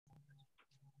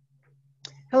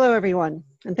Hello, everyone,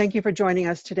 and thank you for joining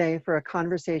us today for a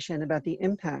conversation about the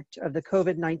impact of the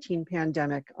COVID-19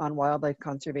 pandemic on wildlife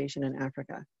conservation in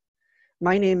Africa.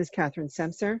 My name is Catherine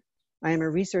Semser. I am a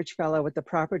research fellow with the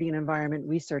Property and Environment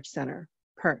Research Center,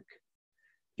 PERC.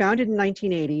 Founded in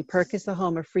 1980, PERC is the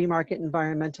home of free market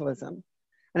environmentalism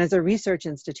and is a research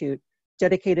institute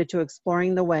dedicated to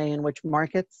exploring the way in which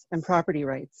markets and property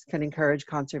rights can encourage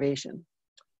conservation.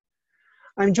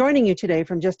 I'm joining you today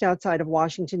from just outside of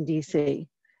Washington, D.C.,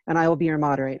 and I will be your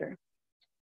moderator.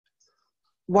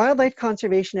 Wildlife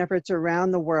conservation efforts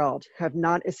around the world have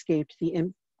not escaped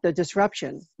the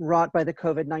disruption wrought by the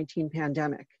COVID-19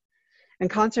 pandemic,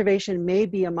 and conservation may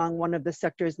be among one of the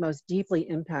sectors most deeply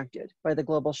impacted by the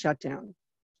global shutdown.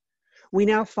 We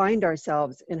now find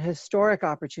ourselves in a historic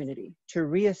opportunity to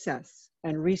reassess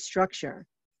and restructure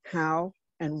how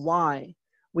and why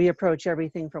we approach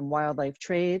everything from wildlife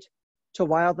trade to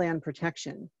wildland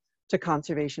protection to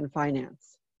conservation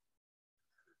finance.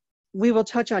 We will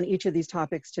touch on each of these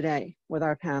topics today with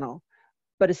our panel,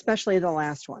 but especially the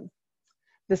last one.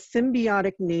 The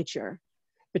symbiotic nature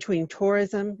between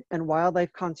tourism and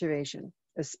wildlife conservation,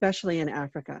 especially in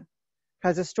Africa,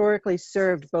 has historically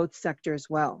served both sectors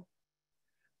well.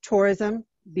 Tourism,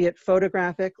 be it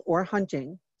photographic or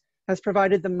hunting, has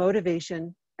provided the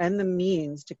motivation and the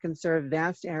means to conserve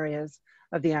vast areas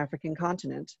of the African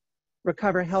continent,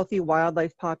 recover healthy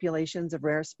wildlife populations of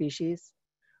rare species,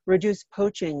 reduce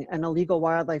poaching and illegal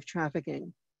wildlife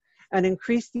trafficking, and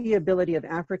increase the ability of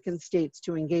African states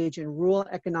to engage in rural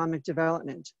economic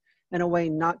development in a way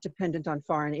not dependent on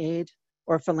foreign aid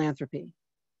or philanthropy.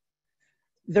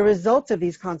 The results of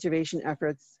these conservation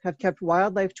efforts have kept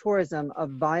wildlife tourism a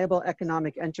viable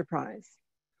economic enterprise,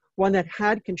 one that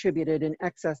had contributed in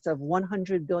excess of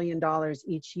 $100 billion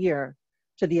each year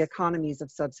to the economies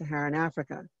of sub-Saharan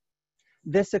Africa.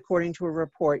 This according to a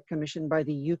report commissioned by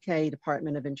the UK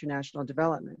Department of International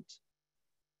Development.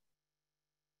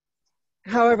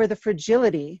 However, the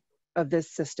fragility of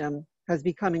this system has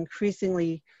become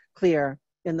increasingly clear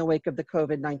in the wake of the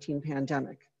COVID-19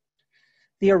 pandemic.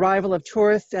 The arrival of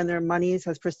tourists and their money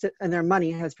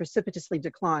has precipitously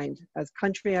declined as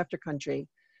country after country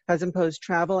has imposed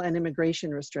travel and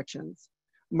immigration restrictions.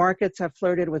 Markets have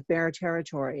flirted with bare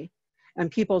territory, and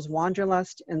people's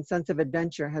wanderlust and sense of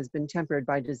adventure has been tempered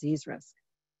by disease risk.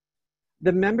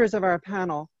 The members of our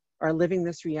panel are living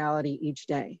this reality each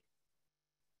day.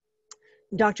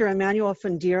 Dr. Emmanuel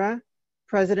Fundira,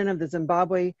 President of the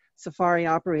Zimbabwe Safari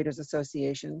Operators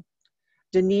Association,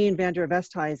 Deneen van der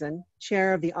Westhuizen,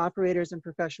 Chair of the Operators and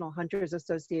Professional Hunters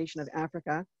Association of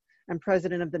Africa and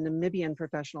President of the Namibian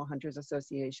Professional Hunters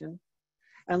Association,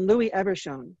 and Louis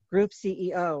Ebershon, Group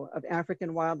CEO of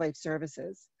African Wildlife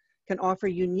Services, can offer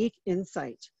unique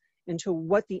insight into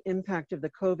what the impact of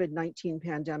the COVID-19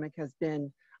 pandemic has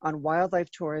been on wildlife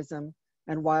tourism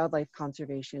and wildlife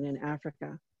conservation in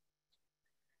Africa.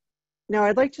 Now,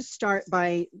 I'd like to start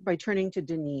by turning to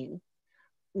Deneen.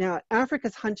 Now,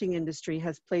 Africa's hunting industry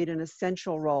has played an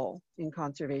essential role in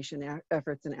conservation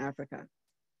efforts in Africa.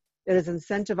 It has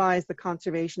incentivized the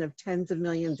conservation of tens of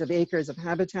millions of acres of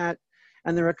habitat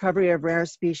and the recovery of rare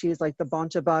species like the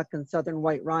Bonta buck and southern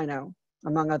white rhino,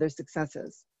 among other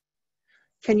successes.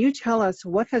 Can you tell us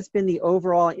what has been the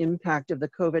overall impact of the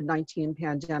COVID-19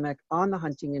 pandemic on the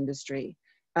hunting industry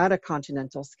at a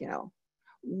continental scale?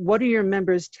 What are your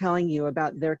members telling you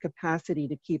about their capacity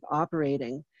to keep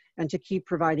operating and to keep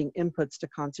providing inputs to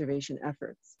conservation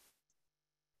efforts?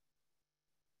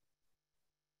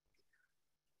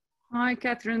 Hi,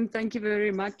 Catherine. Thank you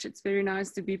very much. It's very nice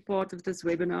to be part of this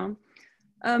webinar.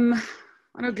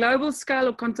 On a global scale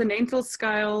or continental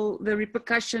scale, the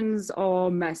repercussions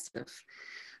are massive.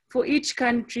 For each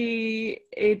country,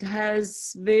 it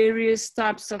has various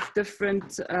types of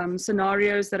different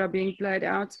scenarios that are being played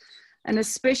out, and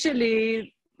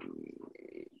especially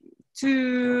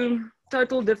two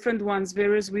total different ones,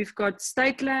 whereas we've got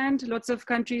state land, lots of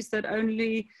countries that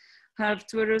only have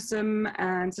tourism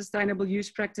and sustainable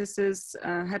use practices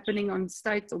happening on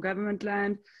state or government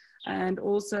land. And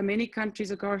also many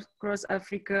countries across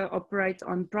Africa operate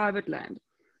on private land.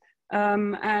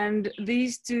 And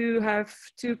these two have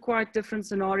two quite different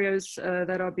scenarios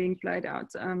that are being played out.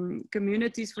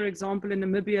 Communities, for example, in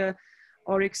Namibia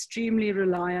are extremely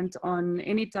reliant on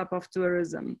any type of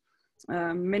tourism.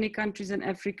 Many countries in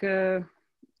Africa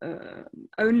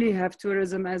only have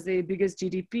tourism as their biggest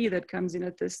GDP that comes in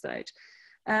at this stage.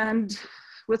 And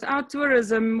without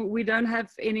tourism, we don't have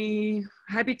any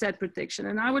habitat protection.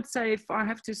 And I would say, if I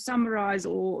have to summarize,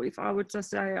 or if I were to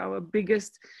say our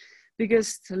biggest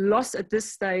loss at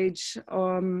this stage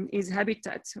is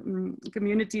habitat.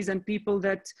 Communities and people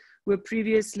that were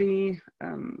previously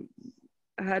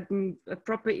had a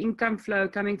proper income flow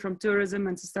coming from tourism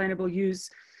and sustainable use,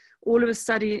 all of a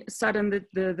sudden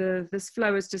this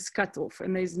flow is just cut off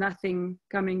and there's nothing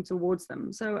coming towards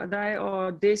them. So they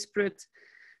are desperate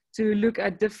to look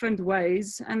at different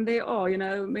ways. And there are, you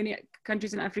know, many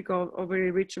countries in Africa are very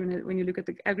rich when you look at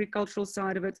the agricultural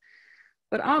side of it.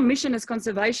 But our mission as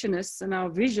conservationists and our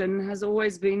vision has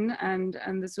always been, and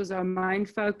this was our main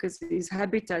focus, is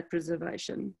habitat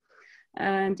preservation.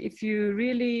 And if you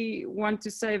really want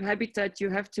to save habitat, you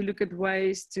have to look at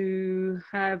ways to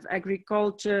have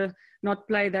agriculture not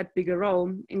play that big a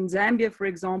role. In Zambia, for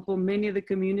example, many of the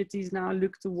communities now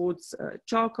look towards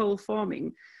charcoal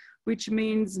farming, which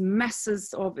means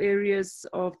masses of areas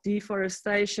of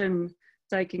deforestation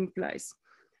taking place.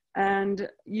 And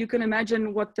you can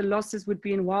imagine what the losses would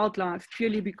be in wildlife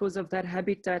purely because of that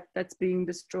habitat that's being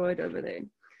destroyed over there.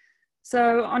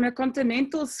 So on a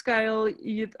continental scale,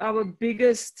 our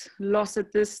biggest loss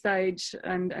at this stage,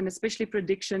 and especially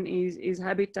prediction, is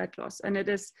habitat loss. And it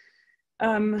is,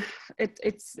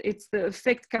 it's the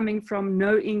effect coming from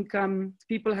no income,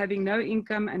 people having no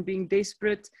income and being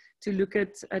desperate to look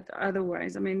at other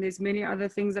ways. I mean, there's many other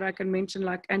things that I can mention,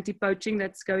 like anti-poaching,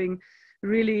 that's going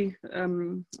really,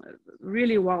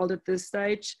 really wild at this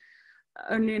stage.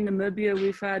 Only in Namibia,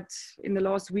 we've had in the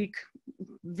last week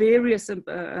various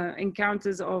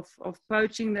encounters of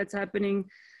poaching that's happening,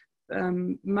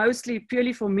 mostly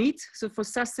purely for meat. So for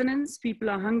sustenance, people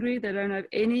are hungry, they don't have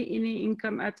any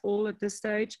income at all at this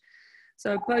stage.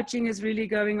 So poaching is really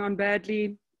going on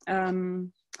badly.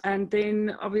 And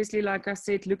then obviously, like I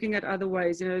said, looking at other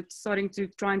ways, you know, starting to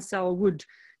try and sell wood,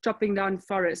 chopping down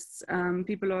forests.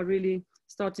 People are really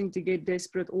starting to get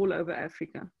desperate all over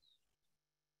Africa.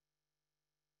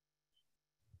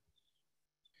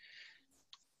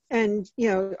 And, you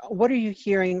know, what are you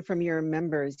hearing from your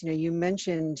members? You know, you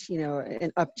mentioned, you know,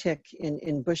 an uptick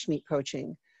in bushmeat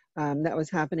poaching that was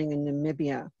happening in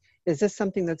Namibia. Is this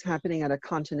something that's happening at a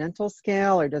continental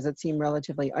scale, or does it seem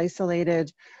relatively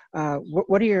isolated?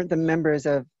 What are the members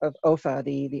of OFA,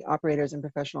 the Operators and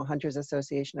Professional Hunters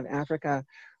Association of Africa,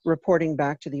 reporting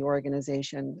back to the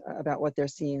organization about what they're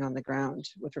seeing on the ground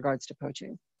with regards to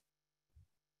poaching?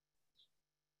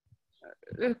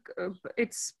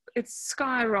 It's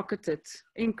skyrocketed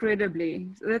incredibly.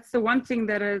 That's the one thing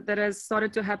that has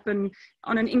started to happen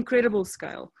on an incredible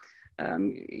scale.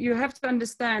 You have to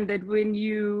understand that when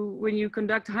you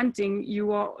conduct hunting,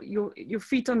 your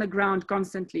feet on the ground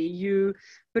constantly. You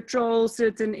patrol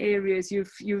certain areas.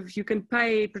 You can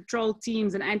pay patrol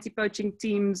teams and anti-poaching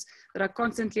teams that are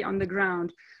constantly on the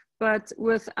ground. But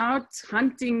without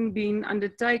hunting being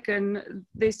undertaken,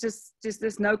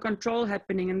 there's no control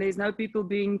happening, and there's no people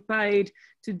being paid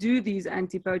to do these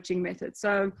anti-poaching methods.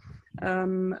 So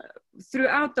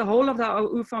throughout the whole of our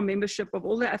UFA membership of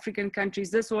all the African countries,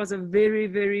 this was a very,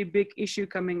 very big issue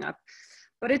coming up.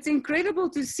 But it's incredible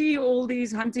to see all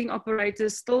these hunting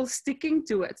operators still sticking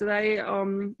to it. They,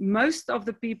 most of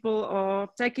the people are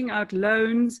taking out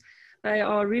loans. They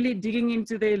are really digging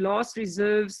into their last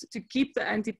reserves to keep the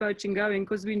anti-poaching going,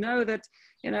 because we know that,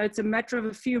 you know, it's a matter of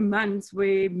a few months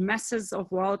where masses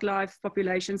of wildlife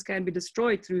populations can be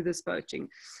destroyed through this poaching.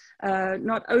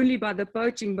 Not only by the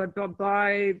poaching, but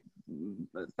by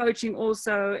poaching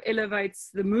also elevates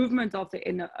the movement of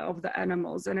the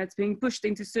animals, and it's being pushed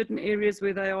into certain areas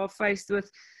where they are faced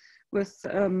with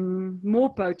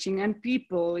more poaching and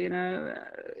people, you know,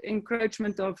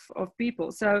 encroachment of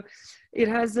people. So it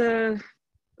has a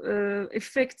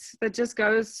effect that just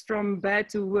goes from bad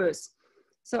to worse.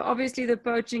 So obviously the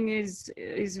poaching is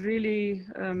really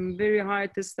very high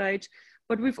at this stage.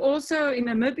 But we've also, in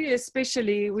Namibia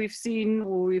especially, we've seen,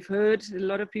 or we've heard a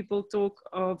lot of people talk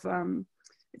of,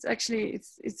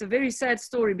 it's a very sad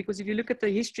story, because if you look at the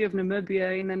history of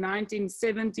Namibia in the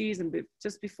 1970s and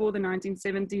just before the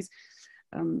 1970s,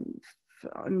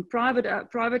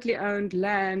 privately owned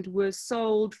land was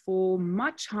sold for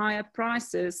much higher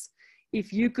prices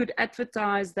if you could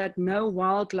advertise that no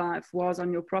wildlife was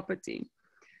on your property.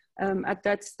 At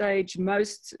that stage,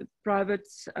 most private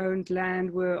owned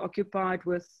land were occupied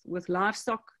with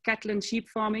livestock, cattle and sheep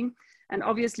farming. And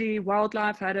obviously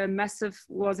wildlife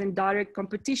was in direct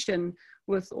competition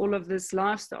with all of this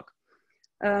livestock.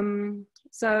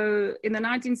 So in the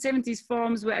 1970s,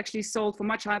 farms were actually sold for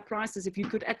much higher prices if you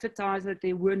could advertise that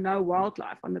there were no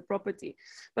wildlife on the property.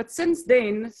 But since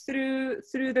then, through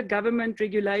the government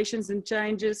regulations and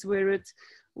changes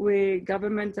where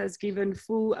government has given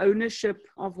full ownership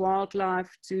of wildlife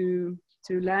to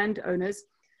landowners,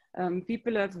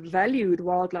 people have valued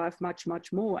wildlife much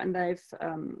more, and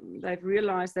they've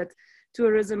realized that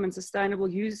tourism and sustainable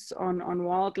use on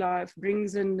wildlife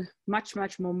brings in much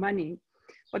more money.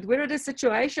 But we're at a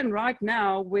situation right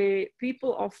now where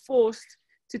people are forced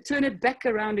to turn it back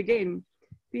around again.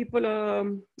 People are,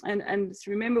 and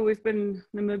remember,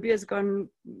 Namibia's gone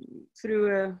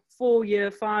through a 4-year,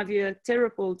 5-year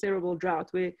terrible, terrible drought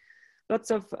where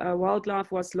lots of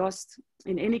wildlife was lost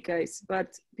in any case,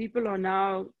 but people are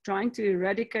now trying to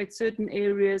eradicate certain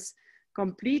areas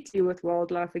completely with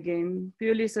wildlife again,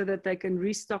 purely so that they can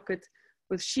restock it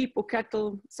with sheep or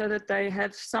cattle so that they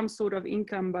have some sort of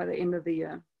income by the end of the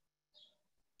year.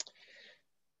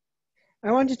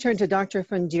 I want to turn to Dr.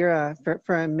 Fundira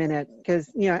for a minute,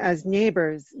 because, you know, as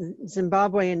neighbors,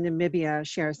 Zimbabwe and Namibia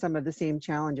share some of the same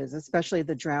challenges, especially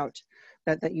the drought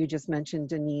that you just mentioned,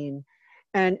 Deneen.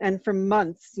 And for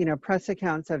months, you know, press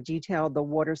accounts have detailed the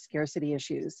water scarcity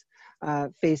issues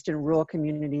faced in rural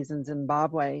communities in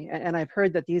Zimbabwe. And I've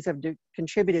heard that these have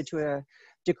contributed to a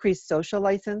decreased social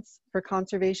license for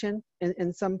conservation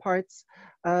in some parts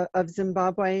of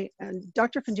Zimbabwe. And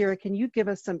Dr. Fundira, can you give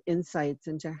us some insights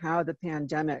into how the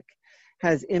pandemic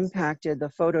has impacted the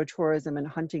phototourism and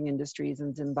hunting industries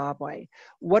in Zimbabwe?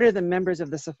 What are the members of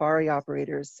the Safari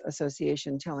Operators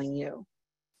Association telling you?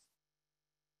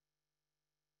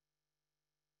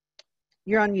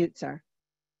 You're on mute, sir.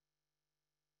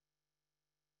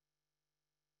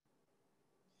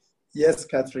 Yes,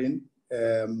 Catherine.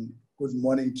 Good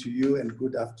morning to you and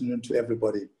good afternoon to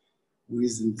everybody who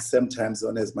is in the same time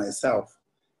zone as myself.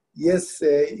 Yes,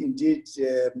 indeed,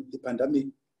 the pandemic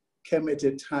came at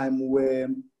a time where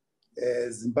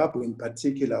Zimbabwe in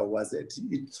particular was at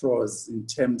its throes in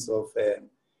terms of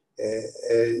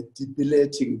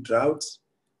debilitating drought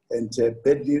and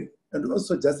badly, and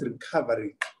also just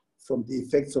recovering from the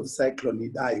effects of Cyclone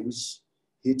Idai, which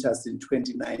hit us in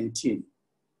 2019.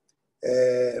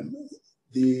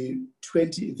 The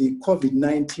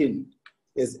COVID-19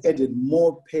 has added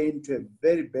more pain to a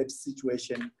very bad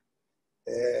situation,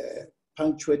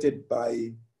 punctuated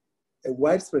by a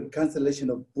widespread cancellation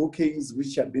of bookings,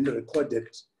 which have been recorded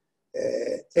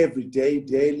every day,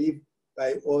 daily,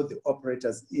 by all the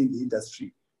operators in the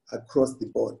industry across the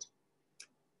board.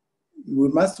 We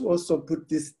must also put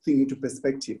this thing into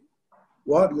perspective.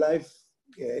 Wildlife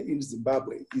in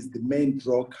Zimbabwe is the main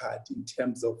draw card in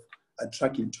terms of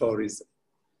attracting tourism.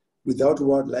 Without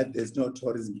wildlife, there's no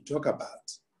tourism to talk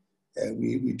about.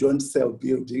 We don't sell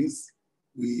buildings.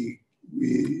 We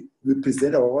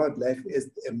present our wildlife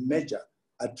as a major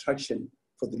attraction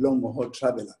for the long-haul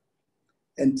traveler.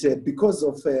 And because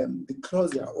of the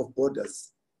closure of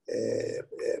borders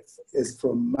as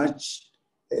from March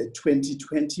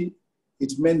 2020,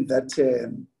 it meant that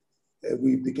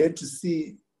we began to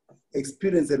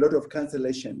experience a lot of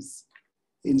cancellations.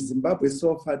 In Zimbabwe,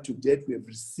 so far to date, we have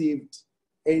received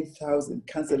 8,000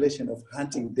 cancellation of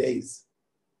hunting days,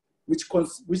 which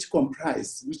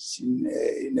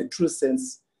in a true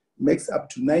sense makes up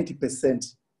to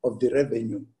 90% of the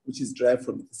revenue, which is derived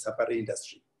from the safari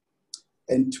industry.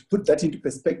 And to put that into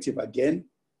perspective again,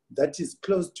 that is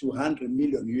close to $100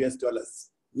 million US,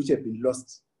 which have been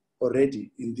lost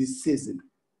already in this season.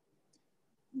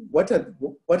 What are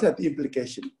the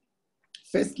implications?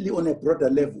 Firstly, on a broader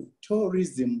level,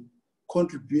 tourism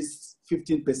contributes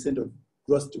 15% of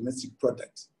gross domestic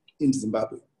product in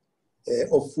Zimbabwe,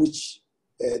 of which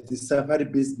the safari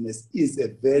business is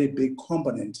a very big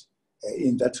component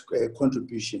in that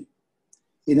contribution.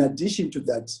 In addition to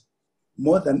that,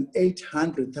 more than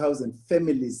 800,000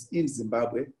 families in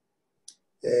Zimbabwe,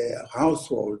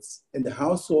 households, and a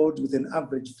household with an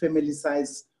average family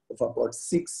size of about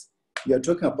 6, we are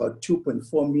talking about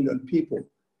 2.4 million people,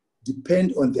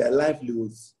 depend on their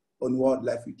livelihoods on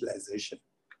wildlife utilization.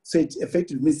 So it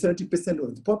effectively means 70%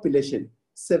 of the population,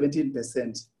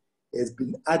 17%, has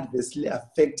been adversely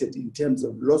affected in terms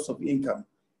of loss of income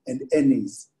and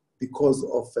earnings because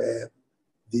of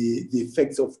the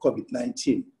effects of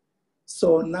COVID-19.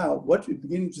 So now what we're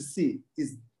beginning to see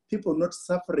is people not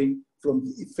suffering from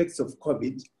the effects of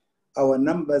COVID. Our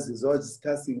numbers, as I was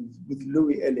discussing with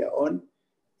Louis earlier on,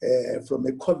 from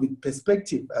a COVID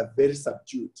perspective, are very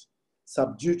subdued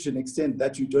to an extent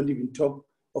that you don't even talk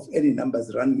of any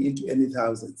numbers running into any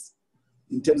thousands.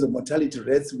 In terms of mortality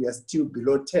rates, we are still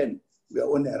below 10. We are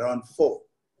only around 4.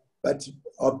 But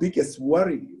our biggest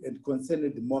worry and concern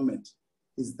at the moment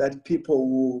is that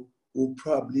people will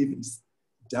probably even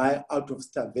die out of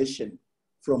starvation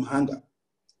from hunger,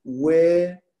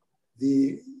 where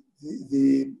the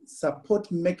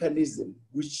support mechanism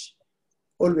which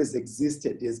always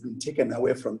existed has been taken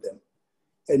away from them.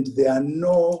 And there are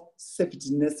no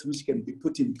safety nets which can be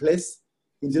put in place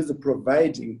in terms of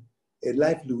providing a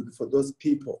livelihood for those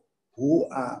people who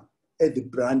are at the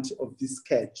brunt of this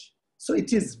scourge. So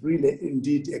it is really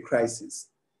indeed a crisis.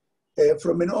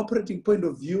 From an operating point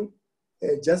of view,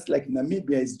 just like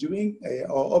Namibia is doing,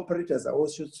 our operators are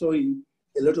also showing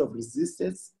a lot of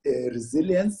resilience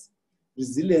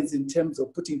in terms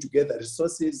of putting together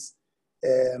resources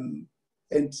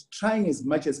and trying as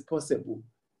much as possible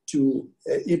to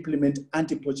implement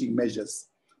anti-poaching measures.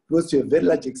 Because to a very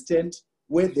large extent,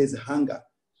 where there's hunger,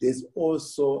 there's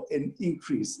also an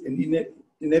increase, an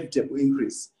inevitable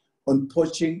increase on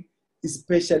poaching,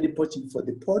 especially poaching for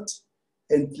the pot,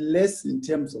 and less in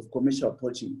terms of commercial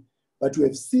poaching. But we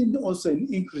have seen also an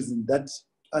increase in that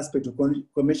aspect of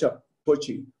commercial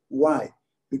poaching. Why?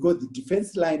 Because the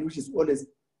defense line, which is always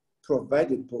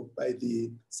provided by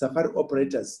the safari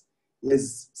operators,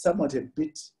 has somewhat a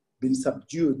bit been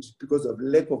subdued because of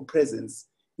lack of presence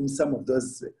in some of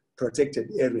those protected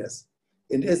areas.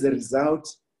 And as a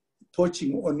result,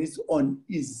 poaching on its own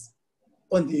is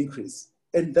on the increase.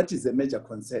 And that is a major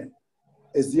concern.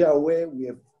 As you are aware, we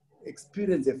have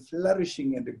experienced a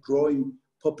flourishing and a growing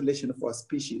population of our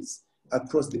species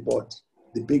across the board,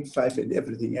 the big five and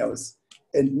everything else.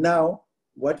 And now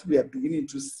what we are beginning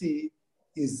to see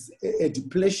is a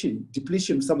depletion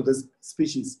of some of those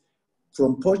species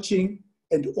from poaching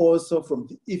and also from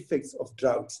the effects of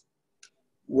drought.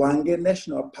 Hwange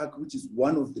National Park, which is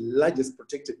one of the largest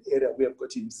protected area we have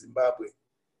got in Zimbabwe,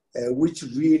 which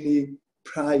really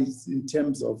prides in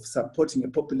terms of supporting a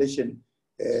population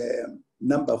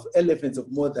number of elephants of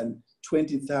more than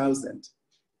 20,000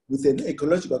 with an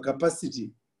ecological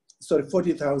capacity,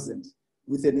 40,000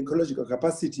 with an ecological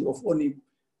capacity of only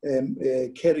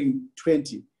carrying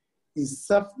 20, it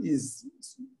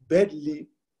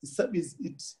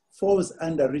falls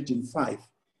under Region 5.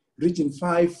 Region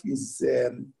 5 is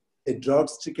a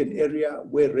drought-stricken area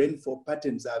where rainfall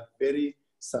patterns are very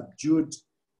subdued.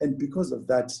 And because of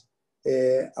that,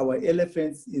 our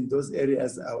elephants in those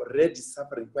areas are already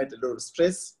suffering quite a lot of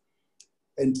stress.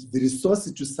 And the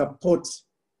resources to support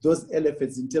those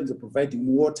elephants in terms of providing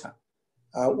water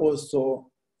are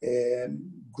also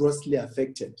grossly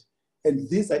affected. And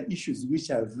these are issues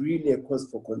which are really a cause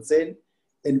for concern.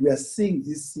 And we are seeing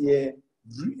this year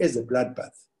as a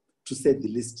bloodbath, to say the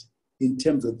least, in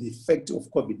terms of the effect of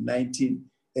COVID-19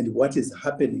 and what is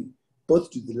happening,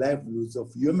 both to the livelihoods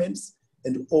of humans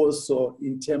and also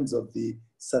in terms of the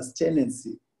sustenance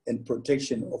and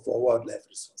protection of our wildlife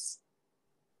resource.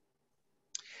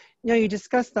 Now, you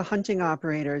discussed the hunting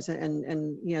operators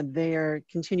and their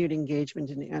continued engagement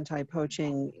in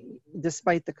anti-poaching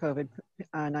despite the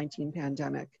COVID-19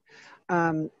 pandemic.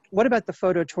 What about the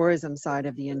phototourism side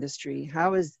of the industry?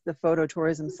 How is the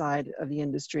phototourism side of the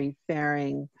industry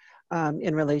faring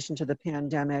in relation to the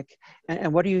pandemic?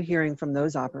 And what are you hearing from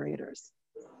those operators?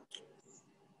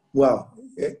 Well,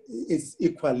 it's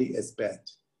equally as bad.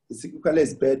 It's equally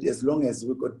as bad as long as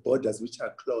we've got borders which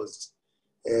are closed.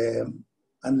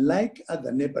 Unlike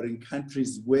other neighboring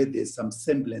countries where there's some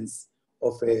semblance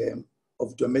of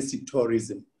domestic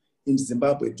tourism, in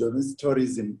Zimbabwe, domestic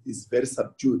tourism is very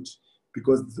subdued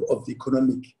because of the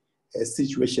economic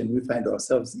situation we find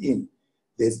ourselves in.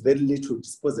 There's very little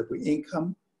disposable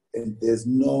income, and there's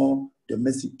no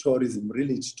domestic tourism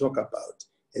really to talk about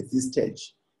at this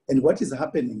stage. And what is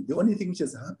happening, the only thing which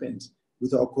has happened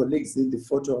with our colleagues in the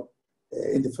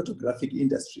photographic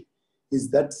industry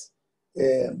is that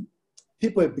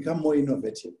people have become more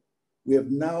innovative. We have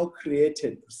now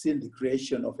seen the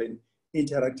creation of an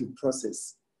interactive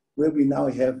process where we now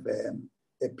have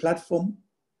a platform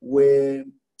where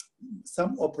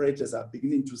some operators are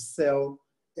beginning to sell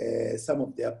some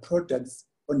of their products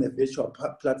on a virtual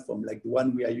platform like the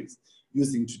one we are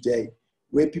using today,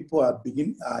 where people are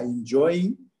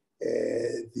enjoying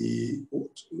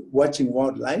watching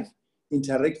wildlife,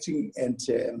 interacting and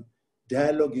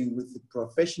dialoguing with the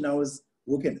professionals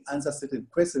who can answer certain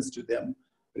questions to them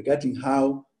regarding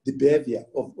how the behavior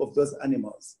of those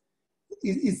animals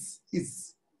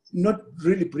is not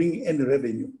really bringing any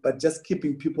revenue, but just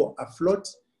keeping people afloat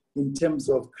in terms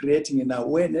of creating an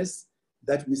awareness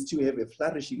that we still have a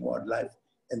flourishing wildlife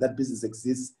and that business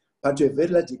exists. But to a very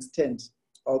large extent,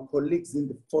 our colleagues in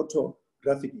the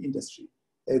photographic industry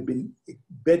have been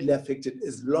badly affected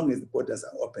as long as the borders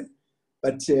are open.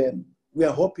 But we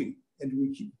are hoping, and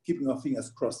we keep keeping our fingers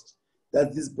crossed,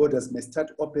 that these borders may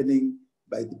start opening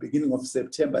by the beginning of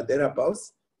September,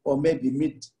 thereabouts, or maybe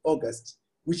mid-August,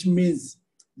 which means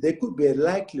there could be a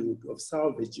likelihood of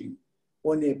salvaging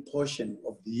only a portion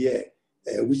of the year,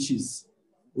 which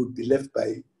would be left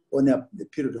by only a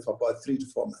period of about 3 to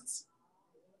 4 months.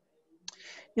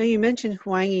 Now, you mentioned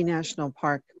Hwange National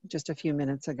Park just a few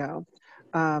minutes ago.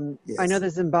 Yes. I know the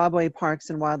Zimbabwe Parks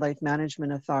and Wildlife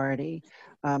Management Authority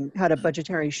had a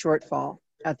budgetary shortfall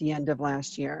at the end of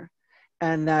last year.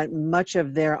 and that much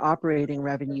of their operating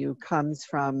revenue comes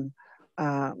from,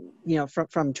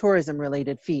 from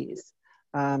tourism-related fees.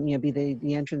 Be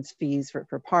the entrance fees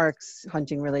for parks,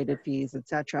 hunting-related fees,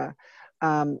 etc.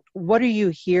 What are you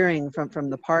hearing from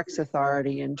the Parks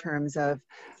Authority in terms of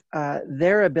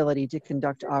their ability to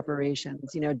conduct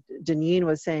operations? Deneen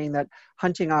was saying that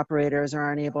hunting operators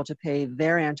are unable to pay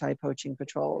their anti-poaching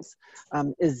patrols.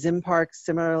 Is Zimpark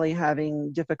similarly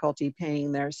having difficulty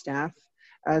paying their staff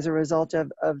as a result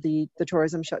of the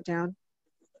tourism shutdown?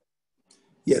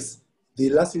 Yes. The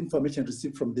last information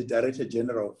received from the Director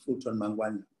General, Fulton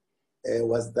Mangwana,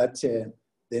 was that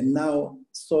they're now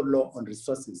so low on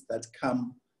resources that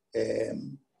come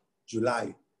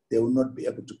July, they will not be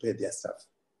able to pay their staff,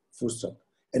 full stop.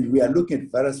 And we are looking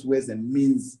at various ways and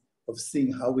means of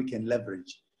seeing how we can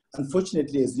leverage.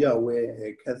 Unfortunately, as you are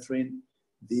aware, Catherine,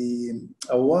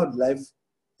 our wildlife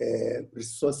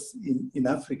resource in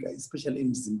Africa, especially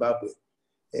in Zimbabwe,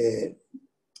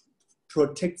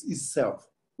 protects itself.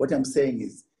 What I'm saying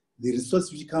is the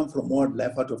resource which come from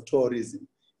wildlife out of tourism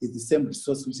is the same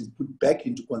resource which is put back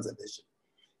into conservation.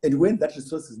 And when that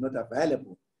resource is not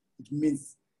available, it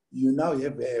means you now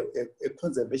have a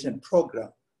conservation program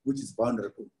which is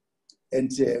vulnerable.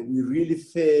 And we really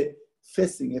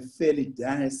facing a fairly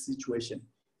dire situation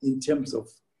in terms of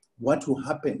what will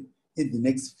happen in the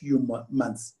next few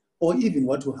months, or even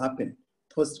what will happen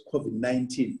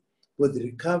post-COVID-19, where the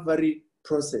recovery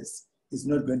process is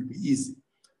not going to be easy.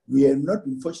 We have not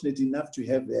been fortunate enough to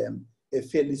have a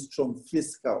fairly strong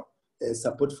fiscal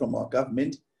support from our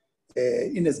government,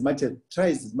 in as much as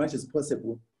tries as much as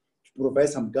possible to provide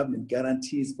some government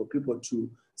guarantees for people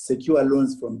to secure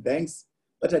loans from banks.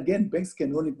 But again, banks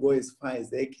can only go as far as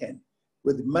they can.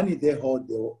 With the money they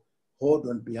hold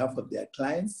on behalf of their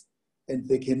clients, and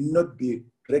they cannot be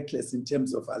reckless in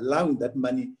terms of allowing that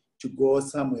money to go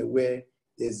somewhere where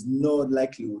there's no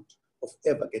likelihood of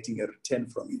ever getting a return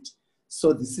from it.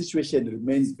 So the situation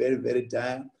remains very, very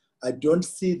dire. I don't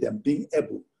see them being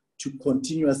able to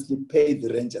continuously pay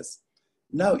the rangers.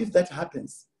 Now, if that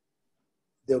happens,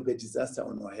 there will be a disaster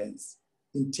on our hands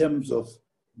in terms of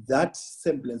that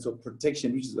semblance of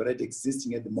protection, which is already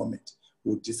existing at the moment,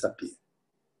 will disappear.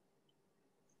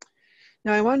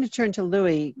 Now, I wanted to turn to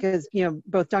Louis because,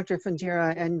 both Dr.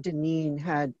 Fundira and Deneen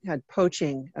had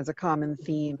poaching as a common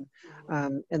theme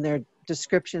in their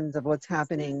descriptions of what's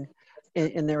happening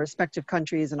in their respective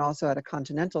countries and also at a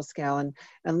continental scale.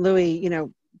 And Louis,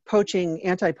 poaching,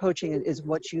 anti-poaching is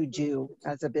what you do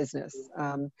as a business.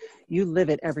 You live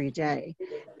it every day.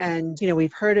 And,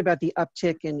 we've heard about the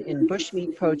uptick in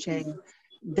bushmeat poaching.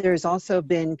 There's also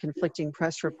been conflicting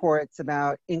press reports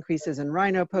about increases in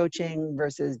rhino poaching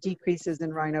versus decreases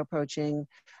in rhino poaching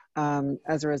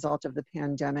as a result of the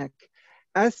pandemic.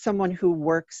 As someone who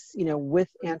works, with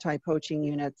anti-poaching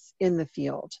units in the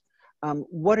field,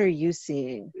 what are you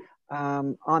seeing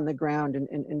on the ground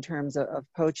in terms of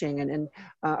poaching? And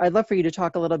I'd love for you to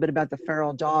talk a little bit about the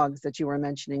feral dogs that you were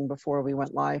mentioning before we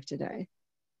went live today.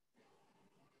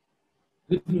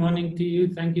 Good morning to you.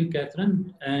 Thank you,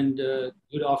 Catherine. And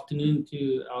good afternoon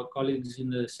to our colleagues in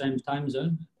the same time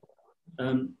zone.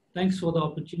 Thanks for the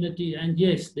opportunity. And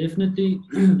yes, definitely,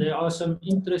 there are some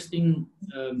interesting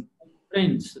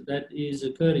trends that is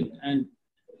occurring. And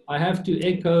I have to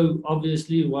echo,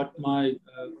 obviously, what my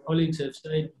colleagues have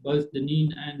said, both Deneen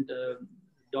and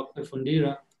Dr.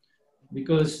 Fundira,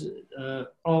 because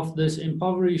of this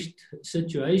impoverished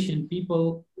situation,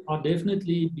 people are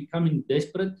definitely becoming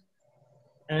desperate,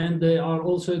 and they are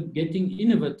also getting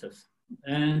innovative.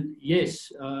 And yes,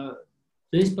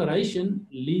 desperation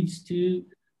leads to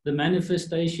the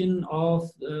manifestation of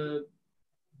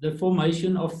the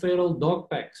formation of feral dog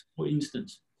packs, for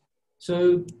instance.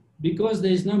 So because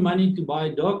there's no money to buy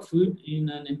dog food in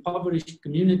an impoverished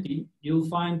community, you'll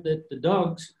find that the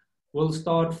dogs will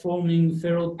start forming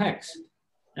feral packs,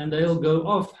 and they'll go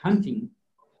off hunting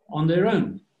on their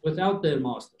own without their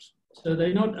masters. So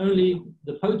they're not only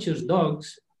the poachers'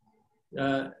 dogs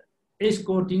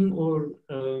escorting or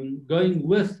going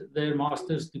with their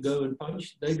masters to go and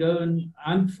poach, they go and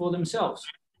hunt for themselves.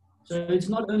 So it's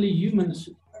not only humans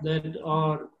that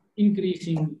are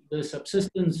increasing the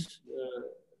subsistence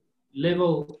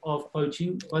level of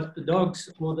poaching, but the dogs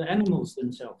or the animals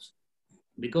themselves,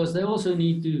 because they also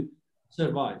need to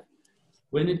survive.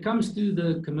 When it comes to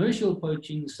the commercial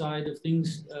poaching side of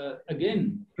things,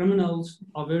 again, criminals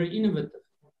are very innovative.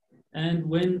 And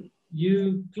when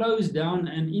you close down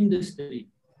an industry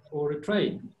or a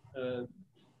trade,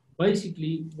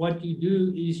 basically what you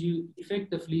do is you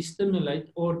effectively stimulate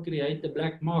or create the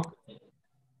black market.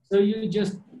 So you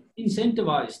just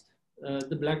incentivized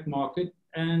the black market,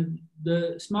 and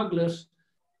the smugglers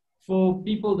for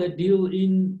people that deal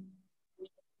in,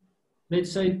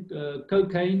 let's say,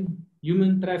 cocaine,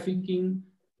 human trafficking,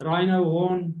 rhino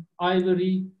horn,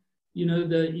 ivory, you know,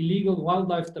 the illegal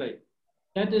wildlife trade.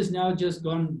 That has now just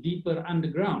gone deeper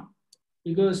underground,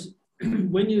 because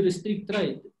when you restrict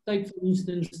trade, take for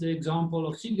instance the example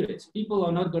of cigarettes. People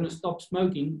are not going to stop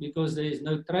smoking because there is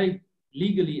no trade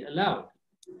legally allowed.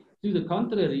 To the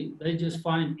contrary, they just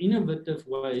find innovative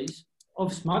ways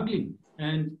of smuggling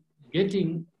and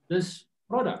getting this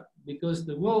product, because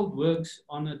the world works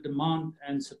on a demand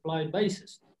and supply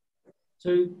basis.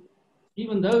 So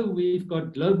even though we've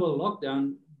got global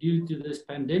lockdown due to this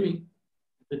pandemic,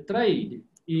 the trade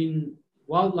in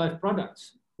wildlife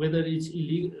products, whether it's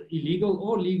illegal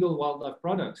or legal wildlife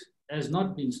products, has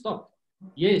not been stopped.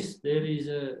 Yes, there is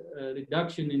a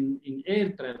reduction in air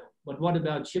travel, but what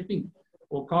about shipping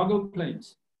or cargo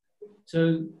planes?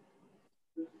 So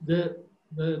the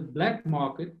black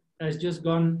market has just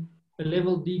gone a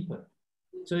level deeper.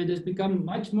 So it has become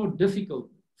much more difficult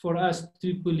for us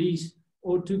to police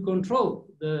or to control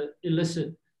the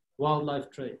illicit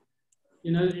wildlife trade.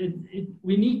 You know,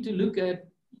 we need to look at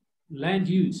land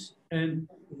use and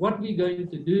what we're going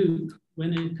to do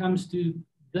when it comes to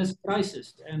this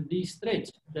crisis and these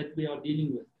threats that we are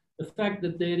dealing with. The fact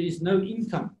that there is no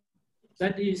income,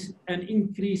 that is an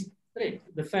increased threat.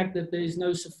 The fact that there is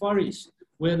no safaris,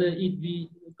 whether it be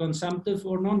consumptive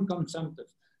or non-consumptive,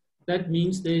 that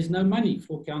means there is no money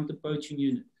for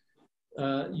counter-poaching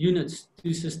units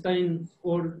to sustain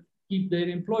or keep their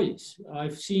employees.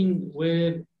 I've seen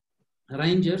where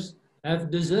rangers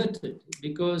have deserted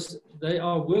because they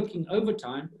are working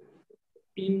overtime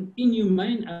in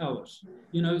inhumane hours.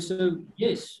 You know, so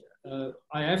yes,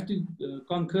 I have to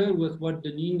concur with what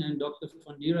Deneen and Dr.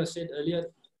 Van Dira said earlier.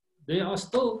 There are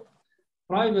still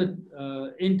private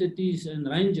entities and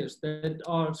rangers that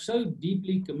are so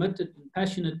deeply committed and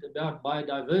passionate about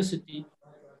biodiversity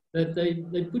that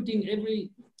they're putting every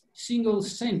single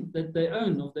cent that they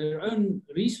own of their own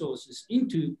resources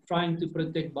into trying to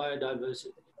protect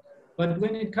biodiversity. But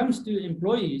when it comes to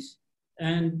employees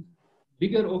and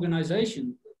bigger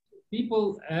organizations,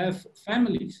 people have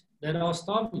families that are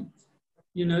starving,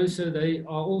 you know, so they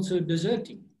are also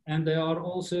deserting, and they are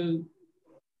also,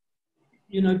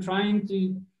 you know, trying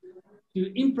to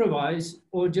improvise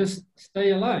or just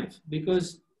stay alive,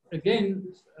 because again,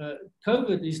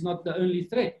 COVID is not the only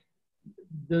threat.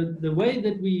 The way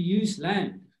that we use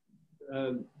land,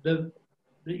 the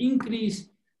increase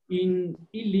in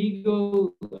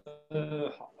illegal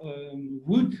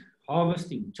wood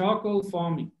harvesting, charcoal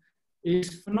farming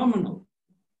is phenomenal.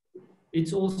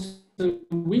 It's also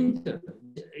winter,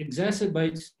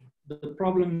 exacerbates the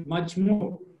problem much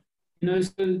more. You know,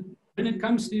 so when it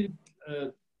comes to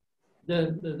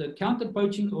the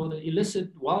counter-poaching or the illicit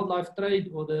wildlife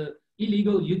trade or the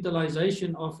illegal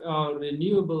utilization of our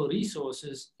renewable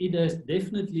resources, it has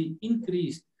definitely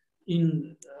increased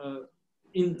in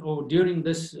or during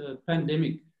this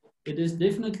pandemic. It is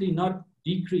definitely not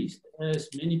decreased, as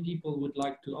many people would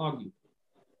like to argue.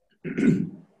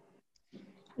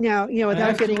 Now, you know,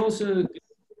 without getting also,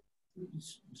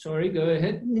 sorry, go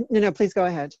ahead. No, please go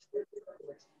ahead.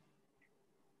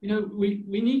 You know,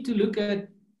 we need to look at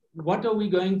what are we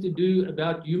going to do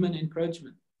about human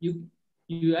encroachment.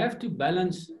 You have to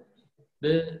balance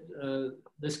the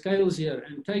scales here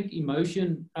and take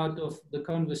emotion out of the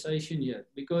conversation here,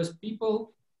 because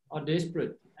people are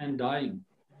desperate and dying.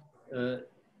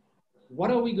 What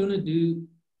are we going to do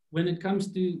when it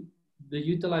comes to the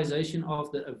utilization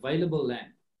of the available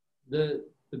land? The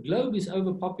globe is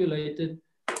overpopulated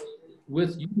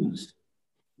with humans.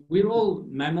 We're all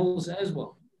mammals as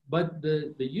well, but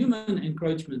the human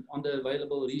encroachment on the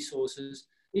available resources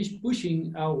is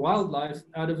pushing our wildlife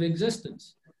out of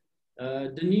existence.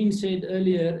 Deneen said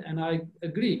earlier, and I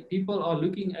agree, people are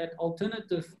looking at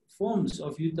alternative forms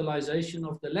of utilization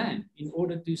of the land in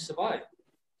order to survive.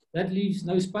 That leaves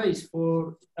no space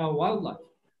for our wildlife.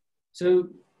 So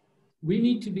we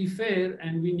need to be fair,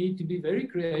 and we need to be very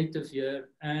creative here,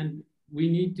 and we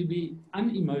need to be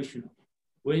unemotional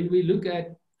when we look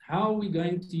at how we're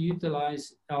going to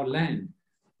utilize our land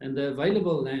and the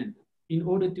available land in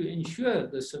order to ensure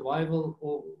the survival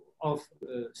of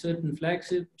certain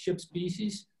flagship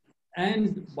species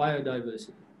and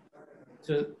biodiversity.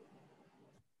 So,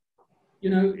 you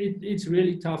know, it's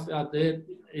really tough out there.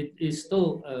 It is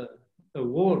still a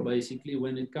war, basically,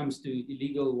 when it comes to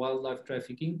illegal wildlife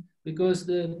trafficking, because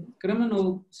the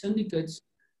criminal syndicates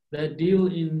that deal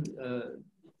in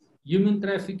human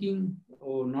trafficking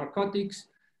or narcotics,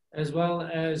 as well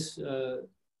as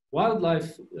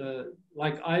wildlife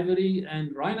like ivory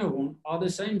and rhino horn, are the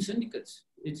same syndicates.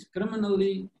 It's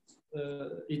criminally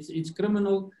it's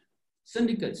criminal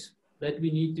syndicates that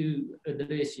we need to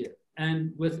address here.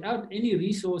 And without any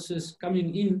resources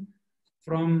coming in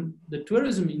from the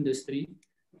tourism industry,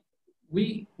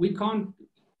 we can't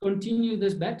continue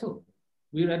this battle.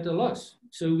 We're at a loss.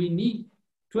 So we need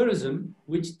tourism,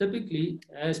 which typically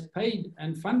has paid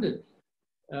and funded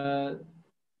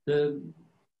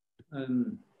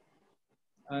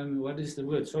what is the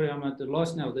word? Sorry, I'm at the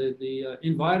loss now. The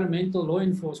environmental law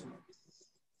enforcement.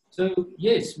 So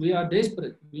yes, we are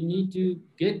desperate. We need to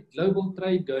get global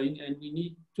trade going, and we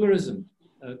need tourism,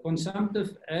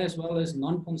 consumptive as well as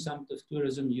non-consumptive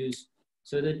tourism use,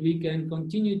 so that we can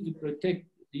continue to protect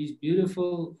these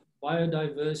beautiful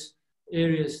biodiverse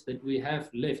areas that we have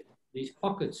left, these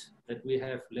pockets that we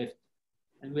have left.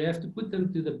 And we have to put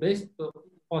them to the best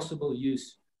possible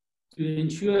use to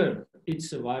ensure its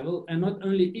survival, and not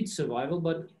only its survival,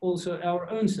 but also our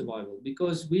own survival,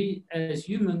 because we as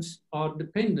humans are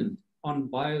dependent on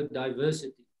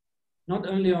biodiversity, not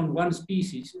only on one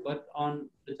species, but on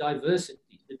the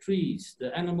diversity, the trees,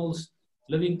 the animals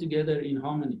living together in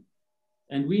harmony.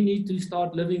 And we need to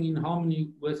start living in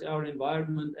harmony with our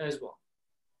environment as well.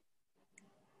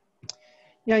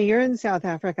 Yeah, you're in South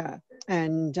Africa,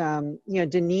 and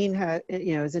Deneen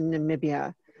is in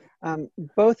Namibia.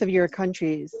 Both of your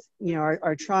countries,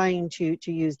 are trying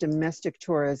to use domestic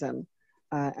tourism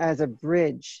as a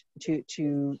bridge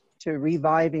to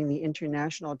reviving the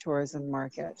international tourism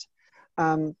market.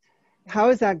 How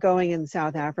is that going in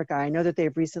South Africa? I know that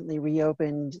they've recently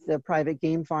reopened the private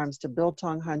game farms to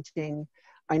biltong hunting.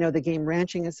 I know the Game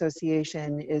Ranching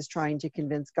Association is trying to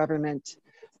convince government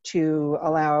to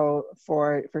allow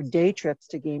for day trips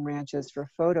to game ranches for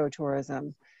photo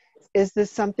tourism. Is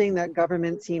this something that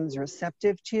government seems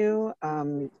receptive to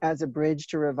as a bridge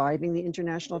to reviving the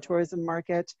international tourism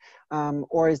market,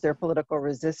 or is there political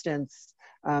resistance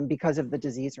because of the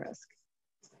disease risk?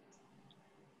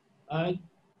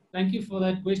 Thank you for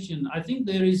that question. I think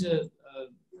there is a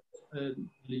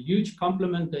huge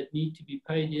compliment that need to be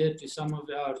paid here to some of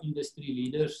our industry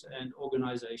leaders and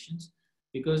organizations,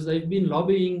 because they've been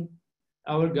lobbying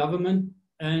our government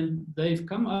and they've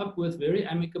come up with very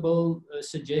amicable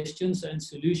suggestions and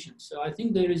solutions. So I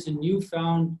think there is a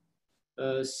newfound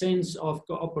sense of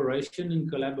cooperation and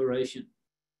collaboration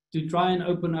to try and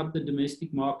open up the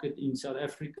domestic market in South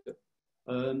Africa.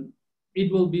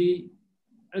 It will be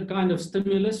a kind of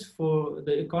stimulus for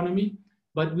the economy,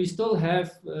 but we still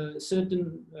have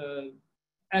certain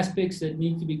aspects that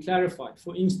need to be clarified.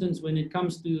 For instance, when it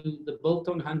comes to the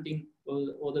biltong hunting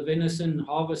or the venison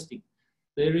harvesting,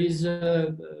 there is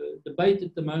a debate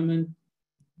at the moment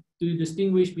to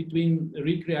distinguish between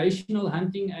recreational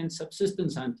hunting and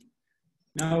subsistence hunting.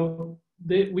 Now,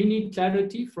 we need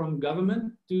clarity from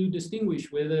government to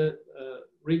distinguish whether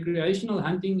recreational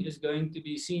hunting is going to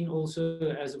be seen also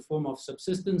as a form of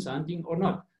subsistence hunting or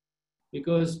not.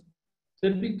 Because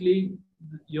typically,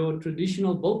 your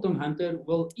traditional biltong hunter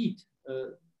will eat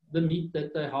the meat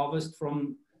that they harvest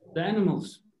from the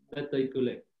animals that they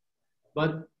collect.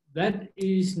 But that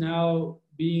is now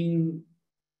being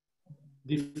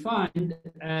defined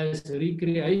as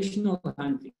recreational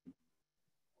hunting.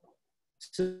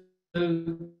 So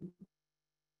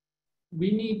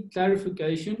we need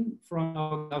clarification from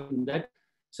our government that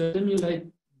stimulate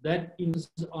that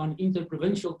on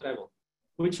interprovincial travel,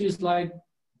 which is like,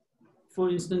 for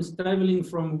instance, traveling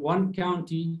from one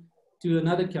county to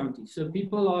another county. So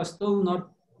people are still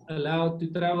not allowed to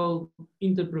travel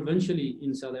interprovincially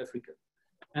in South Africa.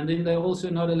 And then they're also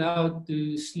not allowed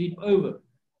to sleep over,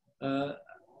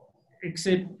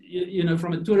 except,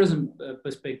 from a tourism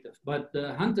perspective. But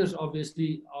the hunters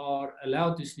obviously are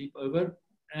allowed to sleep over,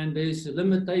 and there's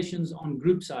limitations on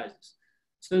group sizes.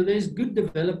 So there's good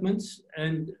developments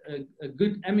and a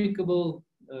good amicable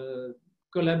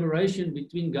collaboration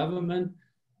between government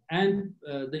and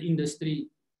the industry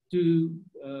to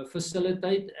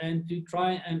facilitate and to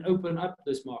try and open up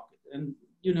this market. And,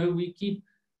 we keep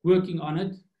working on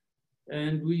it,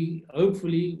 and we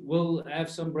hopefully will have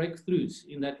some breakthroughs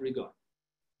in that regard.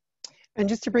 And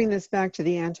just to bring this back to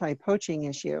the anti-poaching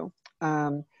issue,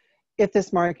 if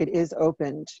this market is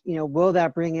opened, will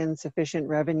that bring in sufficient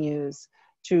revenues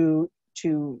to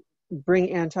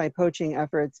bring anti-poaching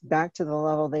efforts back to the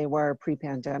level they were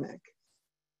pre-pandemic?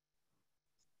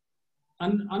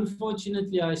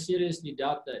 Unfortunately, I seriously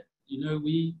doubt that.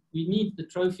 We need the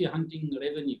trophy hunting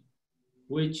revenue,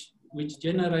 which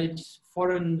generates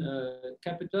foreign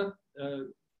capital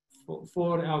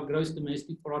for our gross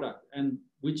domestic product, and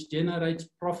which generates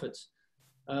profits.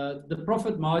 The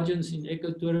profit margins in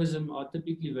ecotourism are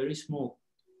typically very small.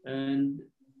 And,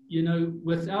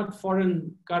 without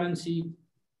foreign currency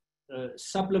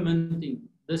supplementing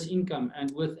this income,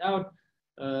 and without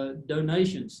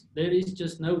donations, there is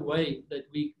just no way that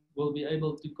we will be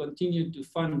able to continue to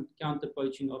fund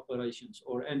counter-poaching operations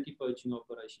or anti-poaching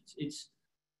operations.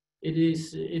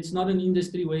 It's not an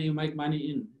industry where you make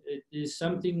money in. It is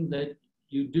something that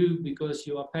you do because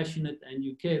you are passionate and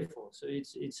you care for. So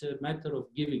it's a matter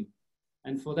of giving.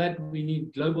 And for that, we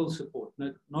need global support,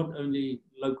 not only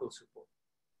local support.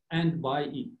 And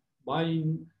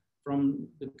buy-in from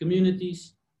the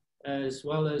communities, as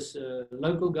well as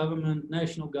local government,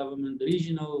 national government,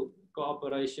 regional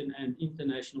cooperation, and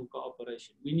international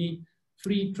cooperation. We need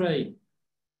free trade,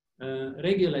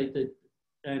 regulated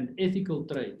and ethical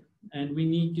trade. And we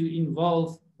need to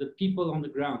involve the people on the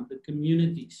ground, the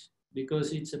communities,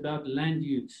 because it's about land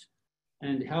use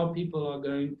and how people are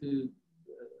going to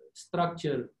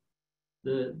structure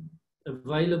the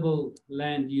available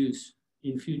land use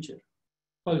in future,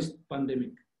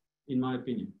 post-pandemic, in my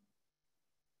opinion.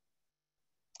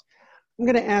 I'm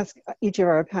going to ask each of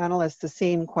our panelists the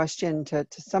same question to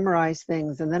summarize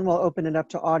things, and then we'll open it up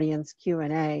to audience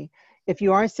Q&A. If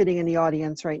you are sitting in the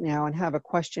audience right now and have a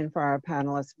question for our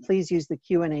panelists, please use the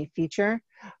Q&A feature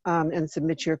and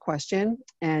submit your question,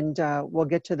 and we'll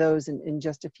get to those in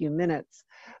just a few minutes.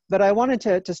 But I wanted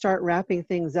to start wrapping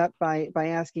things up by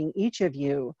asking each of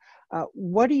you,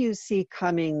 what do you see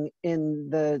coming in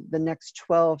the next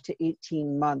 12 to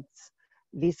 18 months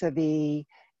vis-a-vis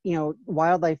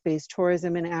wildlife-based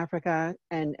tourism in Africa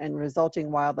and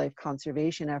resulting wildlife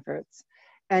conservation efforts?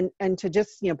 And to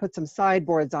just put some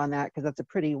sideboards on that, because that's a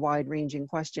pretty wide-ranging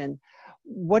question,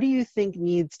 what do you think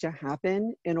needs to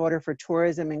happen in order for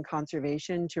tourism and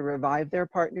conservation to revive their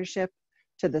partnership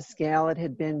to the scale it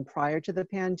had been prior to the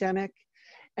pandemic?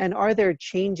 And are there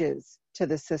changes to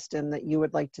the system that you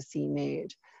would like to see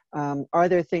made? Are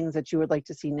there things that you would like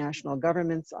to see national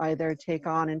governments either take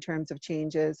on in terms of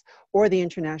changes, or the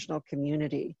international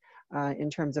community in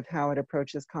terms of how it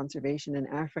approaches conservation in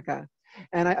Africa?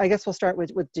 And I guess we'll start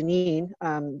with Deneen,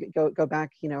 go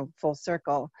back full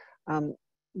circle.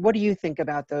 What do you think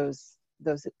about those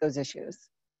issues?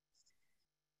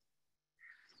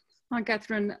 Hi,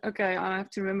 Catherine. Okay, I have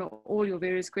to remember all your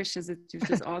various questions that you've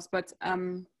just asked, but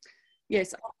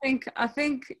yes, I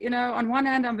think on one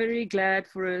hand, I'm very glad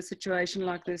for a situation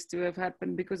like this to have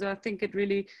happened, because I think it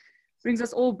really brings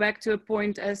us all back to a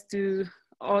point as to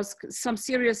ask some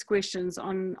serious questions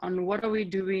on what are we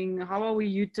doing, how are we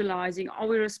utilizing, are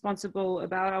we responsible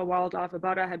about our wildlife,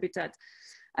 about our habitat.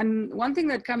 And one thing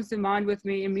that comes to mind with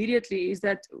me immediately is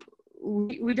that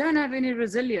we don't have any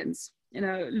resilience.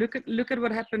 Look at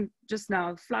what happened just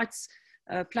now.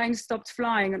 Planes stopped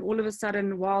flying, and all of a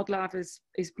sudden wildlife is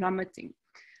plummeting.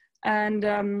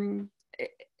 And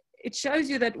it shows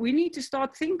you that we need to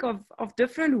start think of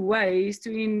different ways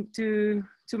to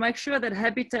make sure that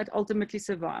habitat ultimately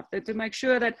survives, to make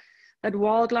sure that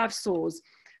wildlife soars.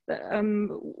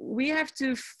 We have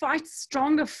to fight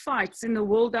stronger fights in the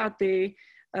world out there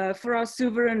for our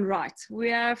sovereign rights. We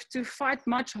have to fight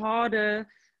much harder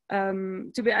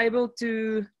to be able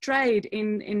to trade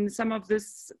in some of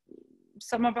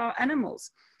our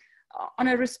animals on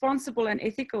a responsible and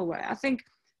ethical way. I think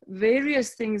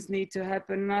various things need to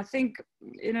happen. And I think,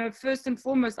 first and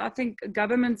foremost, I think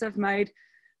governments have made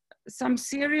some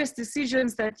serious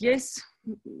decisions that, yes,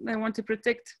 they want to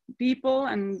protect people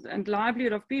and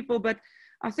livelihood of people, but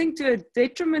I think to a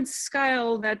detriment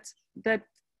scale that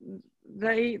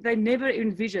they never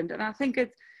envisioned. And I think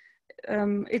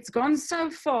it's gone so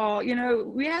far.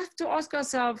 We have to ask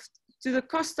ourselves, to the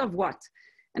cost of what?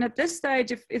 And at this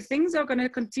stage, if things are going to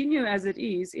continue as it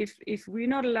is, if we're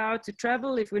not allowed to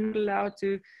travel, if we're not allowed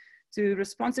to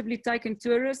responsibly take in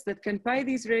tourists that can pay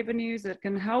these revenues, that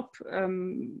can help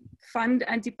fund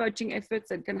anti-poaching efforts,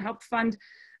 that can help fund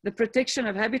the protection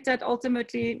of habitat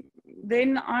ultimately,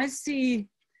 then I see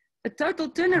a total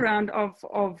turnaround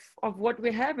of what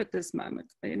we have at this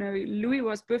moment. Louis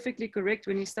was perfectly correct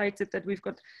when he stated that we've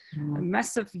got a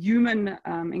massive human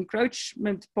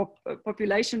encroachment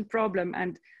population problem,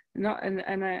 and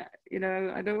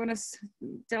I don't want to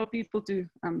tell people to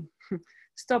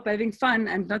stop having fun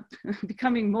and not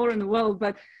becoming more in the world,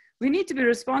 but we need to be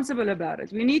responsible about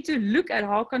it. We need to look at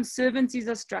how conservancies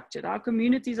are structured, how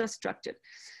communities are structured.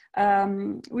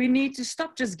 We need to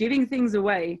stop just giving things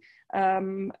away.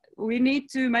 We need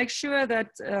to make sure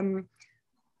that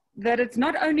it's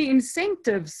not only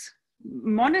incentives,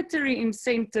 monetary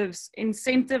incentives,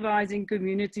 incentivizing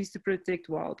communities to protect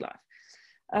wildlife.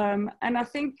 And I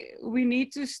think we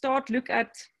need to start look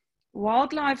at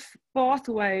wildlife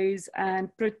pathways and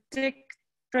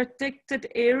protected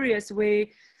areas where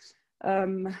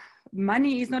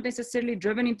money is not necessarily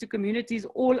driven into communities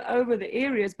all over the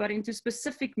areas, but into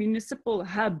specific municipal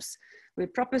hubs where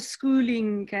proper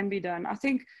schooling can be done. I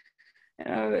think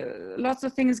lots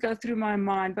of things go through my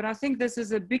mind, but I think this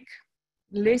is a big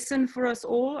lesson for us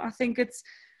all. I think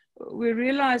we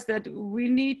realize that we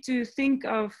need to think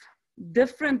of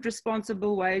different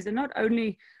responsible ways and not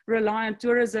only rely on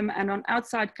tourism and on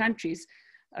outside countries.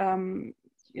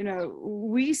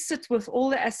 We sit with all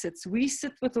the assets, we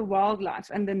sit with the wildlife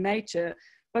and the nature,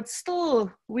 but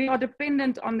still we are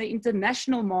dependent on the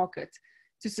international market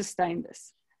to sustain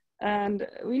this. And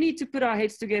we need to put our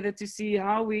heads together to see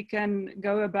how we can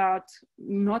go about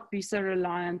not be so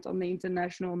reliant on the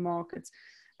international markets,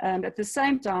 and at the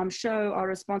same time show our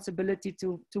responsibility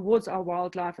towards our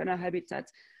wildlife and our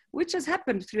habitats, which has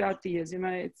happened throughout the years.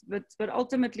 But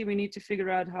ultimately we need to figure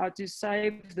out how to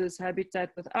save this habitat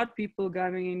without people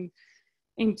going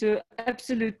into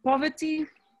absolute poverty,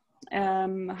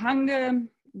 hunger,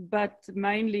 but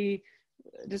mainly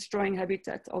destroying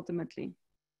habitat ultimately.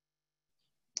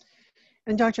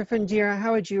 And Dr. Fundira,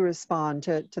 how would you respond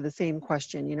to the same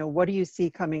question? What do you see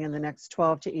coming in the next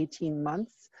 12 to 18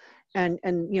 months? And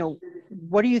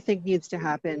what do you think needs to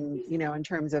happen, in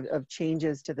terms of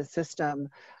changes to the system,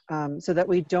 so that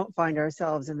we don't find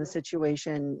ourselves in the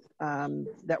situation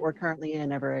that we're currently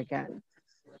in ever again?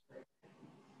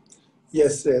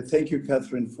 Yes, thank you,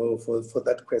 Catherine, for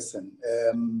that question.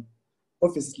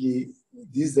 Obviously,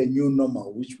 this is a new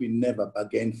normal, which we never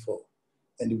bargained for,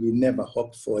 and we never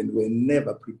hoped for, and we're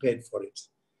never prepared for it.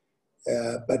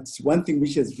 But one thing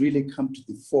which has really come to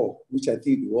the fore, which I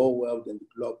think the whole world and the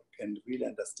globe can really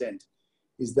understand,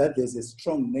 is that there's a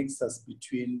strong nexus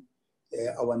between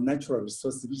our natural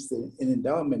resources, which is an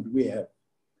endowment we have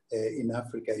in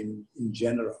Africa in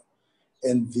general,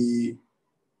 and the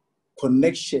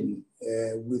connection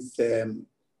with the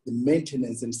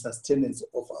maintenance and sustenance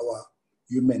of our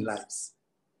human lives.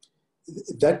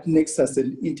 That nexus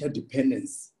and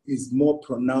interdependence is more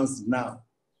pronounced now,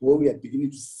 where we are beginning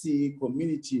to see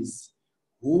communities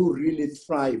who really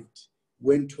thrived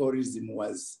when tourism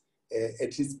was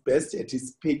at its best, at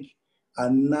its peak, are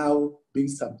now being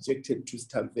subjected to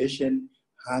starvation,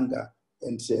 hunger,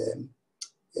 and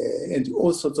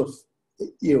all sorts of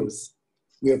ills.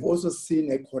 We have also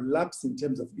seen a collapse in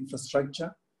terms of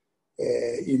infrastructure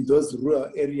in those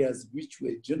rural areas, which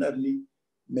were generally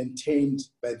maintained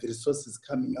by the resources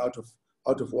coming out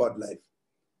of wildlife.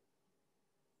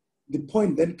 The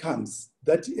point then comes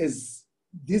that as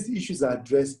these issues are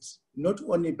addressed not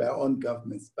only by our own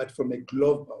governments, but from a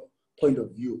global point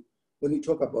of view, when we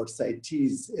talk about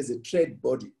CITES as a trade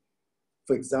body,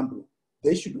 for example,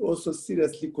 they should also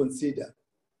seriously consider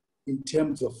in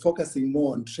terms of focusing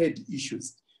more on trade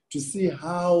issues to see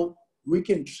how we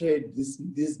can trade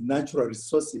these natural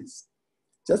resources.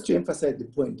 Just to emphasize the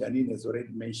point Anine has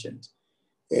already mentioned,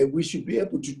 we should be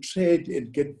able to trade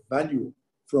and get value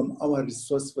from our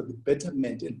resource for the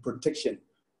betterment and protection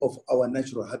of our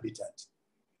natural habitat.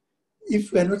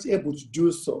 If we are not able to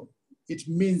do so, it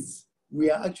means we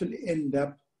are actually end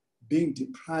up being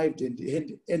deprived and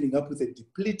ending up with a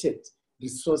depleted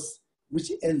resource,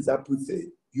 which ends up with a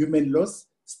human loss,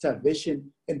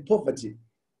 starvation, and poverty,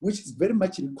 which is very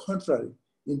much in contrary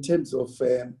in terms of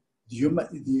the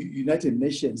United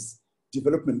Nations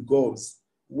development goals,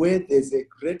 where there's a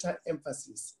greater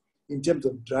emphasis in terms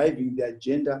of driving the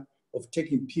agenda of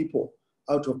taking people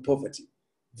out of poverty.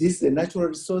 This is a natural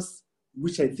resource,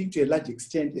 which I think to a large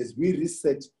extent, as we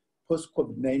reset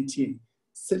post-COVID-19,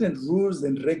 certain rules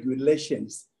and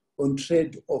regulations on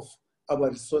trade of our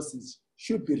resources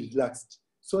should be relaxed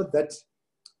so that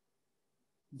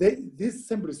these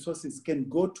same resources can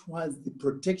go towards the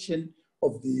protection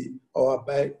of our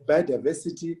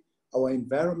biodiversity, our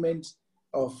environment,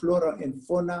 our flora and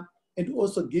fauna, and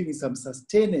also giving some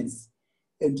sustenance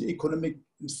and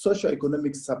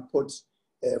socio-economic support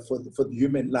for the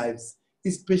human lives,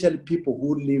 especially people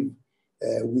who live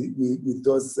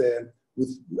with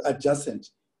adjacent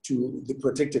to the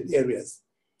protected areas.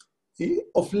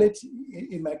 Of late,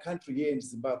 in my country here in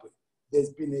Zimbabwe, there's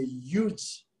been a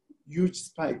huge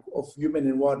spike of human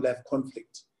and wildlife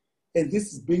conflict. And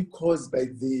this is being caused by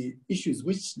the issues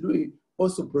which Louis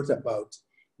also brought about,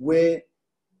 where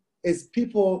as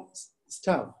people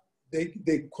starve,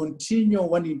 they continue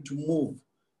wanting to move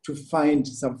to find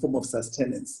some form of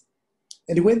sustenance.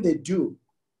 And when they do,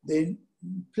 they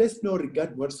place no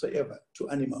regard whatsoever to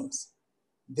animals.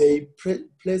 They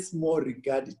place more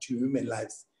regard to human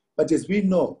lives. But as we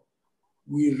know,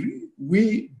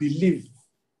 we believe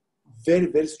very,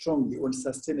 very strongly on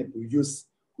sustainable use.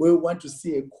 We want to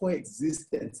see a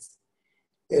coexistence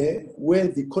where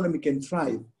the economy can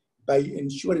thrive, by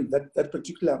ensuring that that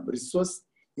particular resource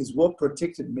is well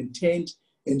protected, maintained,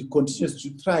 and continues to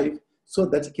thrive so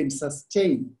that it can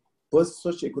sustain both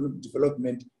socio-economic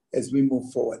development as we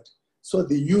move forward. So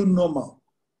the new normal,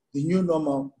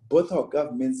 both our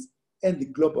governments and the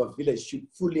global village should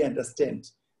fully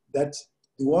understand that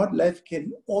the wildlife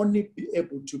can only be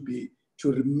able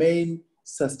to remain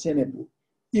sustainable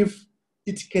if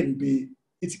it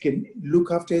can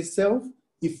look after itself,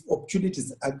 if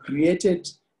opportunities are created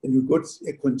and we've got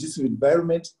a conducive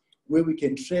environment where we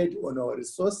can trade on our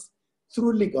resource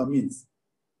through legal means.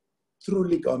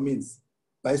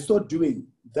 By so doing,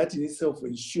 that in itself will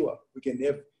ensure we can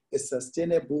have a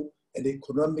sustainable and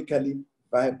economically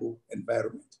viable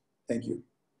environment. Thank you.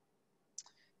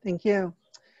 Thank you.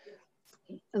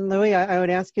 And Louis, I would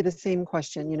ask you the same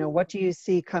question. You know, what do you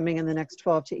see coming in the next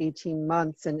 12 to 18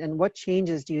 months, and what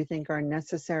changes do you think are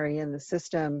necessary in the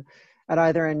system at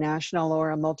either a national or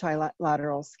a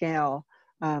multilateral scale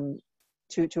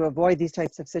to avoid these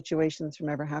types of situations from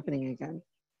ever happening again?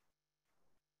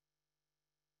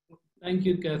 Thank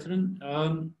you, Catherine.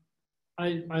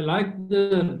 I like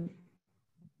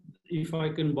if I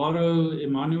can borrow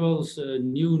Emmanuel's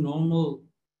new normal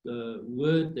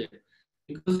word there,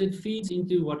 because it feeds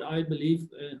into what I believe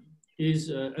is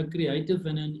a creative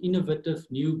and an innovative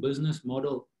new business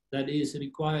model that is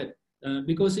required.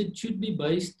 Because it should be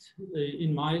based,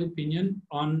 in my opinion,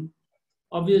 on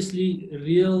obviously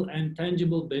real and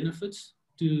tangible benefits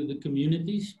to the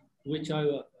communities, which I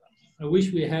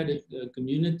wish we had a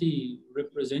community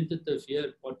representative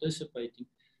here participating.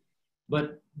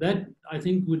 But that, I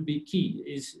think, would be key,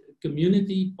 is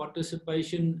community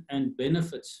participation and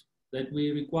benefits that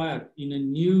we require in a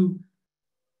new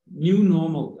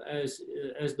normal, as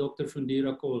Dr.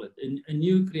 Fundira called it, a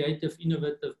new creative,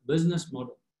 innovative business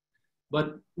model.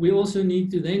 But we also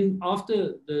need to then,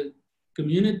 after the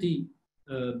community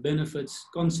benefits,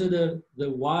 consider the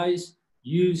wise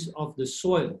use of the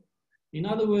soil. In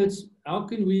other words, how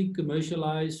can we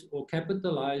commercialize or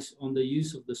capitalize on the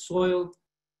use of the soil?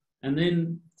 And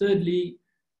then thirdly,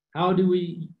 how do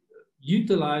we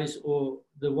utilize or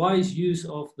the wise use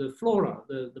of the flora,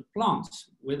 the plants,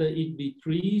 whether it be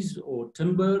trees or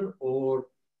timber or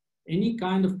any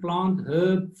kind of plant,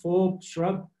 herb, forb,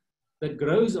 shrub that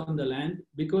grows on the land,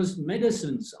 because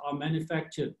medicines are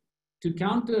manufactured to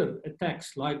counter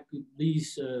attacks like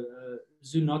these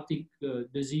zoonotic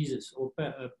diseases or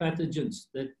pathogens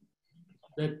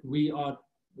that we are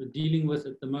dealing with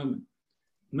at the moment.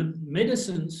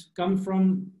 Medicines come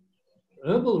from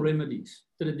herbal remedies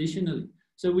traditionally.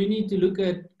 So we need to look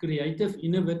at creative,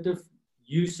 innovative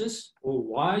uses or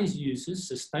wise uses,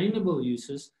 sustainable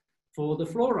uses for the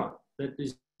flora that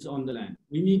is on the land.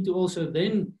 We need to also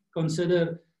then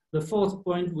consider the fourth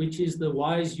point, which is the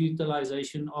wise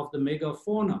utilization of the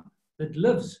megafauna that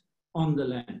lives on the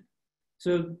land.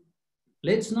 So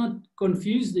let's not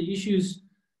confuse the issues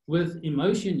with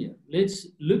emotion here. Let's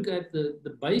look at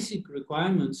the basic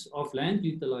requirements of land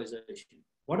utilization.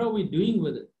 What are we doing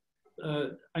with it?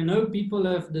 I know people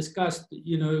have discussed,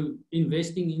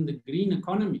 investing in the green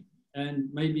economy and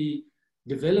maybe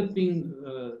developing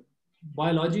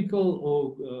biological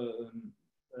or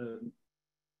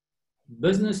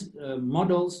business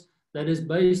models that is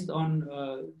based on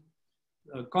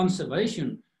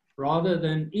conservation rather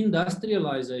than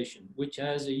industrialization, which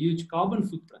has a huge carbon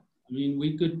footprint.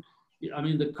 I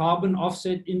mean, the carbon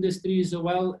offset industry is a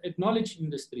well-acknowledged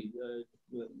industry.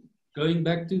 Going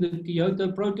back to the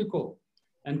Kyoto Protocol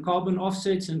and carbon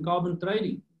offsets and carbon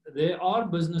trading, there are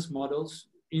business models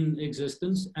in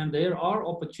existence and there are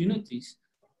opportunities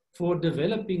for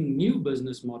developing new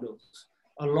business models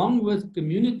along with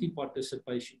community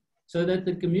participation, so that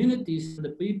the communities, the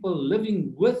people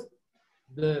living with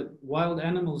the wild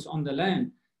animals on the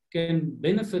land can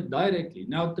benefit directly.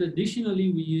 Now,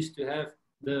 traditionally, we used to have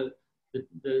the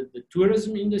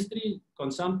tourism industry,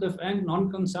 consumptive and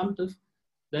non-consumptive,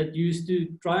 that used to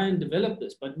try and develop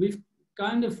this. But we've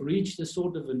kind of reached a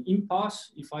sort of an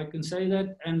impasse, if I can say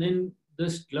that, and then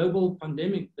this global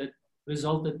pandemic that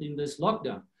resulted in this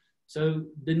lockdown. So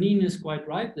Deneen is quite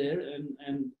right there,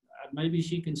 and maybe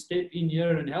she can step in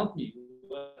here and help me.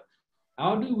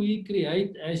 How do we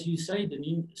create, as you say,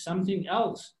 Deneen, something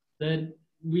else that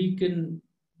we can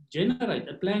generate,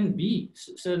 a plan B,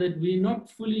 so that we're not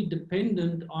fully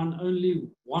dependent on only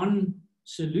one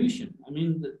solution? I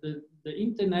mean, the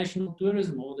international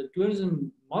tourism or the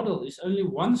tourism model is only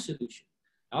one solution.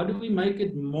 How do we make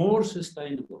it more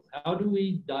sustainable? How do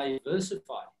we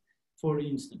diversify, for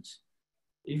instance?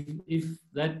 If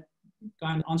that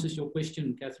kind of answers your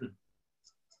question, Catherine.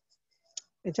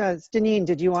 It does. Deneen,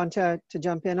 did you want to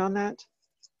jump in on that?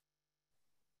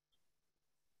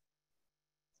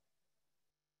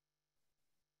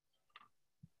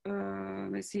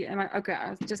 let's see, okay,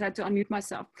 I just had to unmute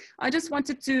myself. I just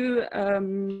wanted to,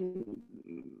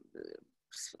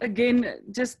 again,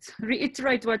 just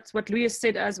reiterate what Louis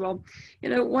said as well. You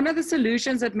know, one of the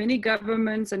solutions that many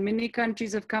governments and many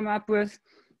countries have come up with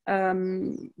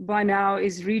by now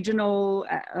is regional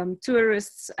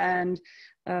tourists and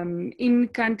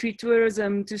in-country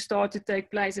tourism to start to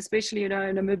take place, especially, you know,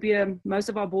 in Namibia, most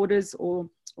of our borders or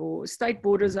state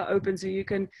borders are open, so you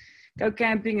can go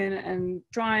camping and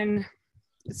try and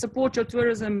support your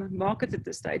tourism market at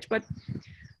this stage. But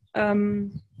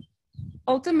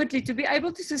ultimately, to be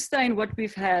able to sustain what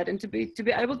we've had and to be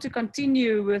able to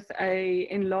continue with a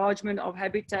enlargement of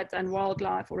habitat and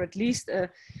wildlife, or at least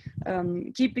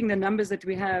keeping the numbers that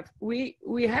we have, we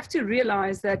have to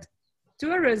realize that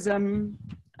tourism,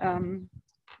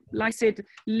 like I said,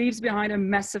 leaves behind a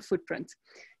massive footprint.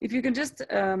 If you can just,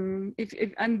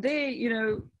 and there, you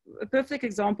know, a perfect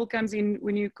example comes in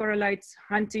when you correlate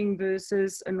hunting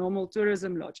versus a normal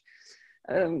tourism lodge.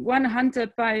 One hunter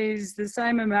pays the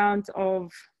same amount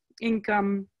of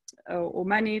income or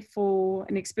money for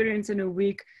an experience in a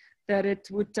week that it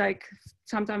would take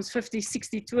sometimes 50,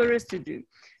 60 tourists to do.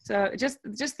 So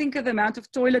just think of the amount of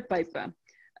toilet paper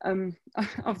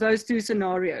of those two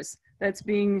scenarios that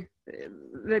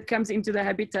comes into the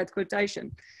habitat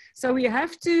quotation. So we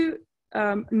have to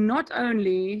not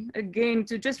only, again,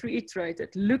 to just reiterate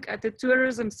it, look at the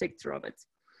tourism sector of it.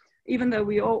 Even though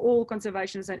we are all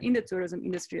conservationists and in the tourism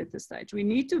industry at this stage, we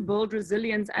need to build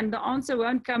resilience, and the answer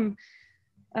won't come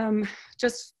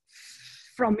just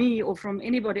from me or from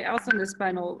anybody else on this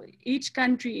panel. Each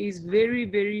country is very,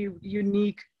 very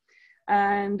unique,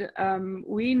 and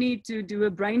we need to do a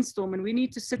brainstorm, and we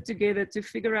need to sit together to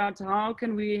figure out how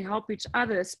can we help each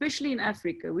other, especially in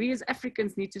Africa. We as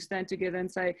Africans need to stand together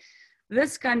and say,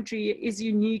 this country is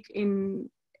unique in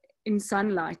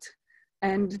sunlight,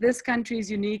 and this country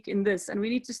is unique in this. And we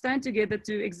need to stand together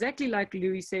to, exactly like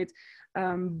Louis said,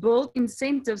 build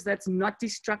incentives that's not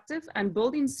destructive, and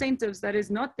build incentives that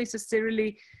is not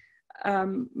necessarily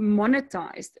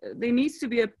monetized. There needs to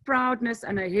be a proudness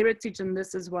and a heritage in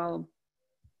this as well.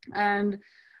 And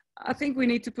I think we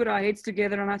need to put our heads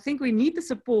together, and I think we need the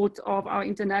support of our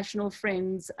international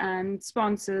friends and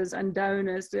sponsors and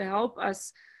donors to help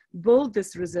us build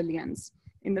this resilience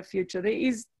in the future. There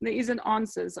isn't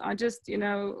answers. I just, you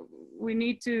know, we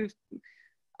need to,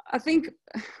 I think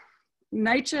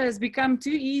nature has become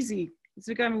too easy. It's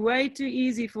become way too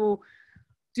easy to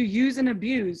use and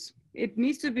abuse. It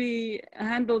needs to be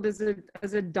handled as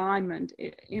a diamond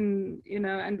in, you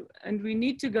know, and we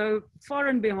need to go far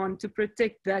and beyond to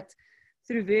protect that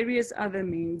through various other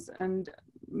means. And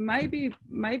maybe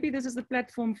this is the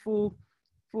platform for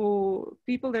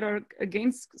people that are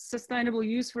against sustainable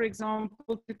use, for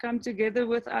example, to come together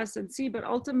with us and see. But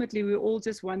ultimately, we all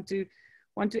just want to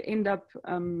end up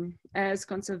as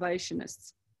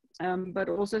conservationists, but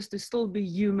also to still be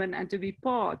human and to be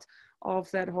part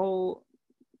of that whole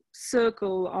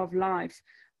circle of life,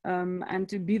 and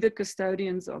to be the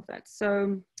custodians of that.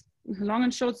 So long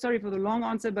and short, sorry for the long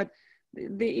answer, but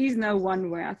there is no one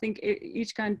way. I think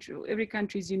each country, every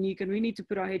country is unique, and we need to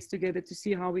put our heads together to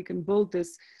see how we can build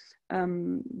this.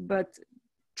 But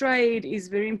trade is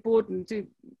very important. To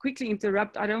quickly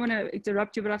interrupt, I don't want to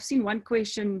interrupt you, but I've seen one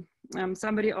question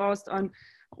somebody asked on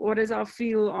what is our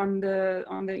feel on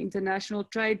the international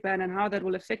trade ban and how that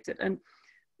will affect it. And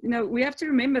you know, we have to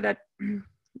remember that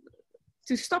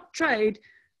to stop trade,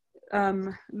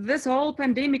 this whole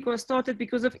pandemic was started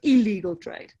because of illegal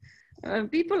trade.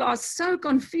 People are so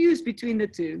confused between the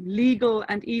two, legal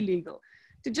and illegal.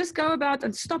 To just go about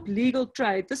and stop legal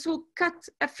trade, this will cut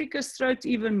Africa's throat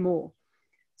even more.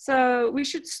 So we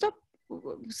should stop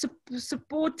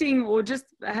supporting or just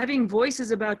having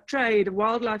voices about trade,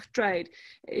 wildlife trade.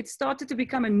 It started to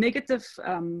become a negative,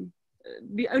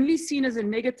 be only seen as a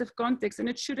negative context, and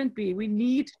it shouldn't be. We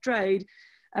need trade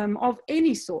of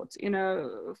any sort, you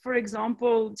know, for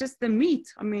example, just the meat.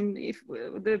 I mean, if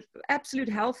the absolute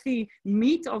healthy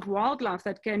meat of wildlife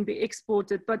that can be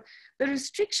exported, but the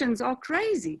restrictions are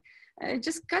crazy. It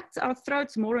just cuts our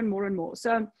throats more and more and more.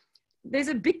 So there's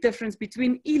a big difference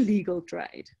between illegal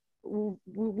trade,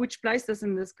 which placed us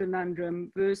in this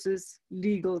conundrum, versus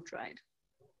legal trade.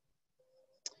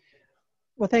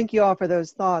 Well, thank you all for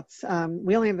those thoughts.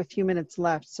 We only have a few minutes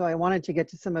left, so I wanted to get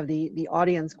to some of the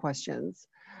audience questions.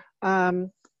 To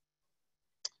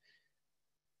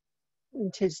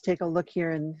just take a look here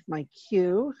in my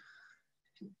queue.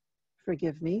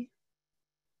 Forgive me.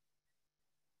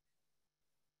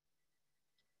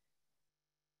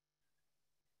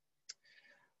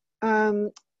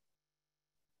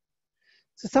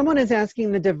 So someone is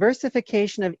asking, the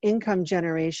diversification of income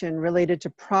generation related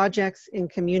to projects in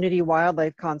community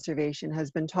wildlife conservation has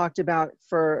been talked about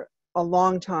for a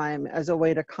long time as a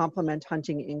way to complement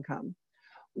hunting income.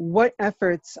 What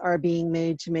efforts are being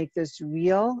made to make this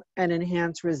real and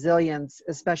enhance resilience,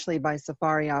 especially by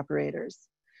safari operators?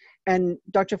 And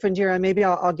Dr. Fundira, maybe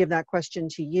I'll give that question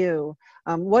to you.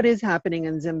 What is happening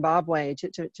in Zimbabwe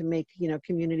to make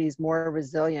communities more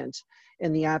resilient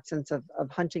in the absence of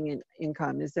hunting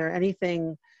income? Is there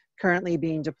anything currently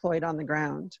being deployed on the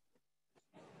ground?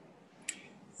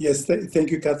 Yes, thank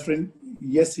you, Catherine.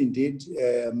 Yes, indeed.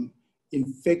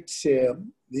 In fact,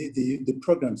 the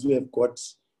programs we have got,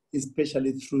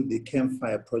 especially through the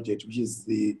Campfire Project, which is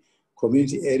the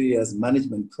Community Areas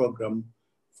Management Program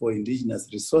for Indigenous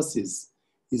Resources,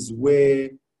 is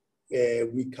where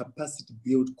we capacity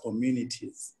build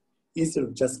communities. Instead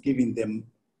of just giving them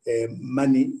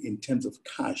money in terms of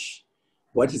cash,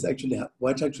 what actually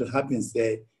happens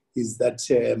there is that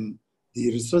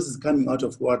the resources coming out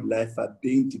of wildlife are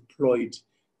being deployed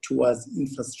towards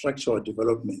infrastructural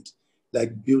development,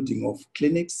 like building of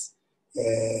clinics,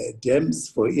 dams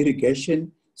for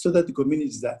irrigation, so that the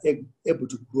communities are able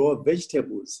to grow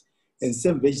vegetables, and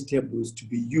same vegetables to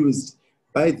be used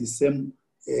by the same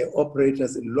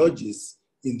operators and lodges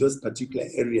in those particular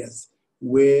areas,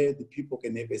 where the people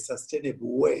can have a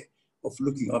sustainable way of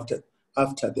looking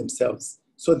after themselves.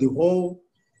 So the whole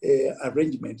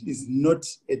arrangement is not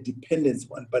a dependence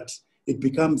one, but it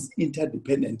becomes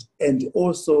interdependent, and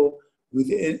also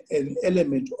with an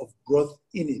element of growth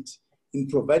in it, in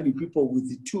providing people with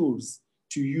the tools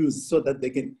to use so that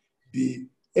they can be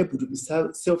able to be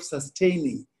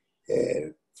self-sustaining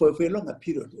for a longer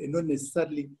period, and not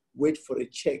necessarily wait for a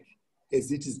check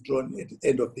as it is drawn at the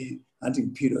end of the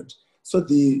hunting period. So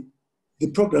the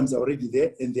programs are already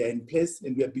there and they are in place,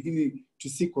 and we are beginning to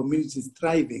see communities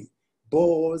thriving.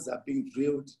 Bores are being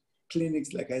drilled,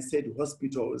 clinics, like I said,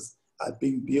 hospitals are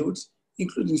being built,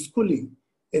 including schooling.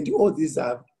 And all these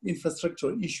are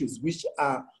infrastructural issues which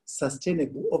are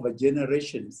sustainable over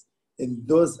generations. And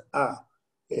those are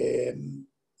the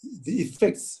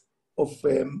effects of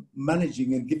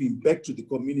managing and giving back to the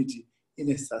community in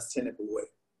a sustainable way.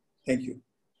 Thank you.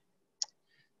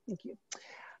 Thank you.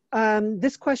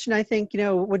 This question, I think,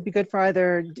 would be good for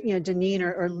either Deneen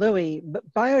or Louis. But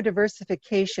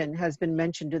biodiversification has been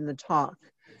mentioned in the talk.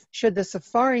 Should the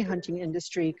safari hunting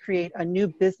industry create a new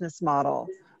business model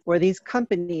where these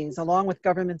companies, along with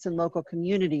governments and local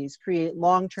communities, create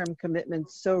long-term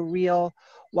commitments so real,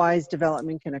 wise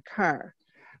development can occur?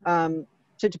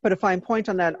 To put a fine point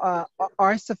on that,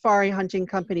 are safari hunting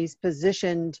companies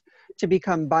positioned to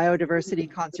become biodiversity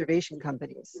conservation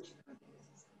companies?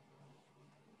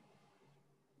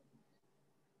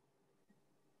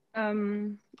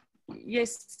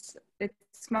 Yes,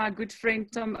 it's my good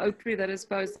friend Tom Oakley that has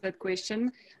posed that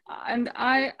question. And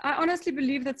I honestly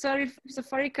believe that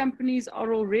safari companies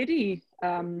are already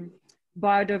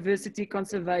biodiversity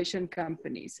conservation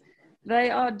companies.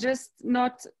 They are just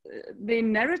not, their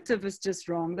narrative is just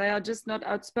wrong. They are just not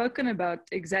outspoken about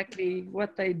exactly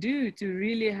what they do to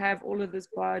really have all of this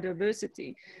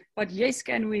biodiversity. But yes,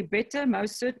 can we better?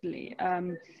 Most certainly.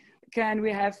 Can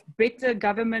we have better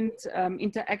government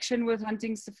interaction with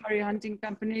safari hunting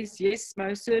companies? Yes,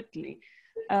 most certainly.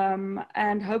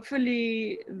 And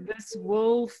hopefully this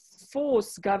will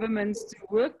force governments to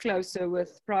work closer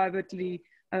with privately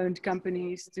owned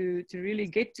companies to really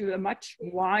get to a much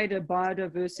wider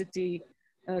biodiversity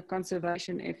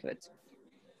conservation effort.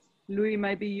 Louis,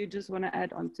 maybe you just want to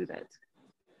add on to that.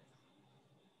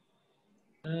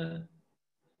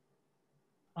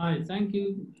 Hi, thank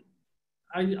you.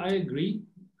 I agree.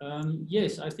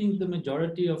 Yes, I think the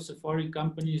majority of safari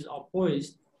companies are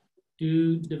poised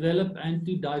to develop and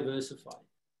to diversify.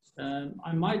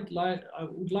 I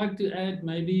would like to add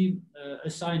maybe a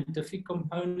scientific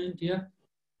component here,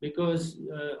 because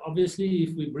obviously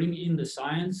if we bring in the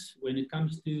science when it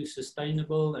comes to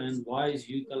sustainable and wise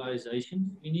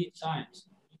utilization, we need science.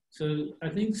 So I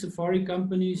think safari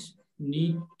companies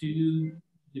need to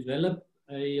develop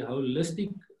a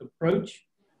holistic approach.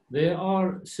 There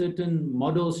are certain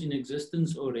models in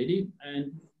existence already,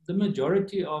 and the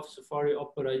majority of safari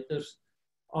operators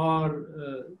are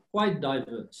quite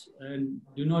diverse and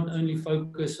do not only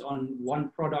focus on one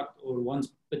product or one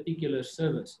particular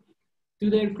service, to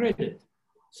their credit.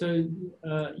 So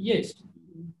yes,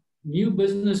 new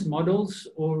business models,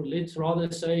 or let's rather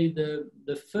say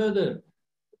the further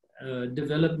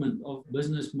development of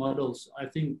business models, I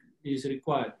think is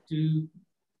required to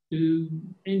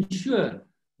ensure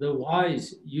the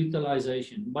wise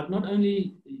utilization, but not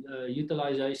only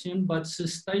utilization, but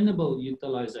sustainable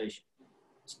utilization.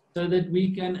 so that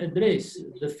we can address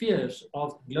the fears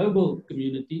of global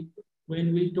community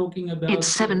when we're talking about it's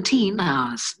 17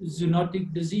 hours.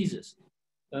 Zoonotic diseases.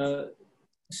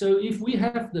 So if we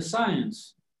have the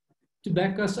science to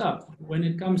back us up when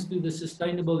it comes to the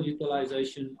sustainable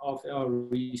utilization of our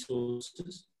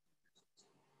resources,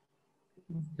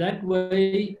 that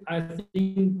way I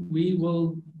think we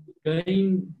will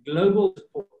gain global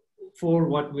support for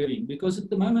what we're doing. Because at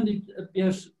the moment it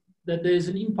appears that there's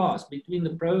an impasse between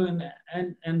the pro and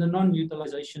the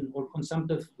non-utilization or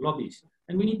consumptive lobbies.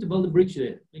 And we need to build a bridge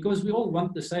there because we all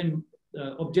want the same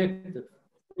objective,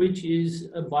 which is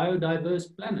a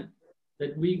biodiverse planet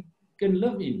that we can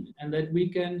live in and that we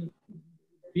can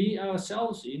be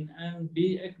ourselves in and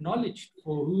be acknowledged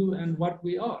for who and what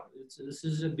we are. This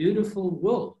is a beautiful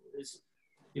world.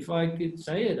 If I could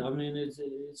say it, I mean, it's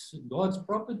God's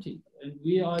property and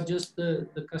we are just the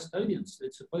custodians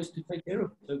that's supposed to take care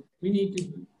of it. So we need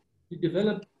to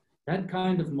develop that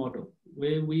kind of model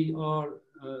where we are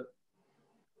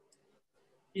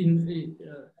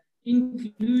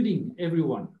including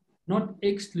everyone, not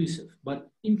exclusive,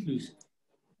 but inclusive.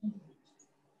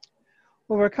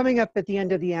 Well, we're coming up at the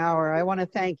end of the hour. I want to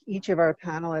thank each of our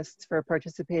panelists for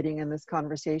participating in this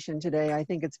conversation today. I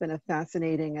think it's been a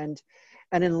fascinating and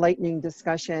an enlightening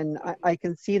discussion. I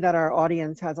can see that our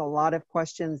audience has a lot of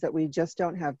questions that we just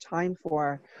don't have time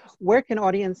for. Where can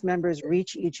audience members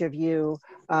reach each of you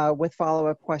with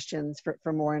follow-up questions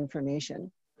for more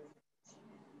information?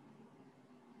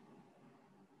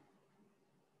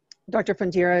 Dr.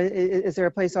 Fundira, is there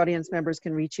a place audience members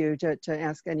can reach you to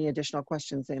ask any additional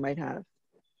questions they might have?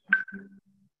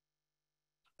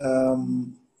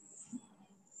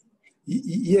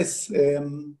 Yes,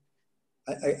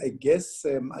 I guess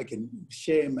I can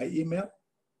share my email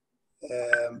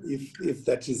if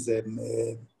that is a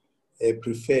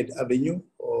preferred avenue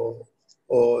or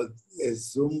a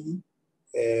Zoom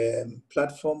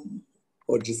platform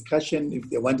or discussion if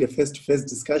they want a face-to-face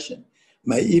discussion.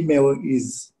 My email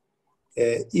is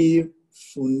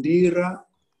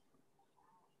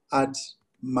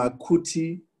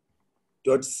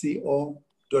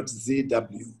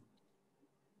ifundira@makuti.co.zw.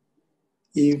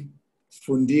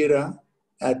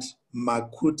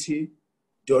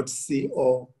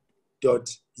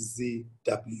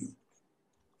 ifundira@makuti.co.zw.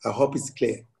 I hope it's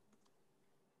clear.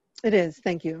 It is,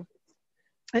 thank you.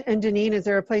 And Janine, is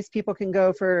there a place people can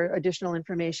go for additional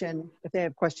information if they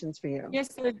have questions for you? Yes,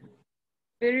 they're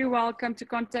very welcome to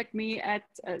contact me at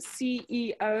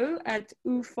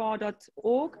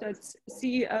ceo@ufa.org. That's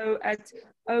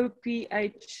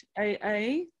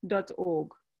ceo@ophaa.org.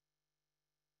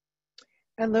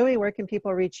 And Louis, where can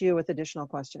people reach you with additional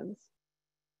questions?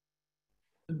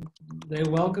 They're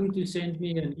welcome to send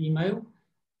me an email.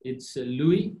 It's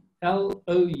Louis,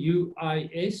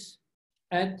 L-O-U-I-S,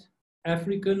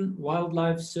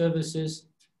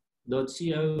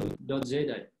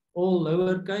 @africanwildlifeservices.co.za. All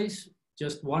lowercase,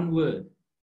 just one word.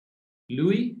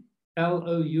 Louis,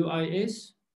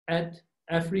 L-O-U-I-S,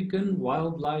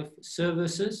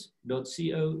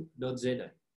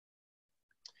 @africanwildlifeservices.co.za.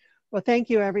 Well, thank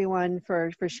you everyone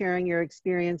for sharing your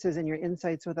experiences and your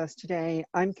insights with us today.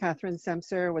 I'm Catherine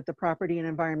Semser with the Property and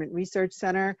Environment Research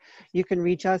Center. You can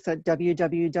reach us at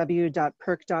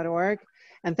www.perc.org.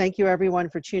 And thank you everyone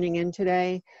for tuning in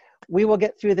today. We will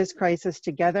get through this crisis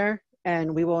together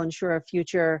and we will ensure a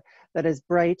future that is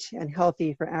bright and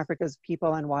healthy for Africa's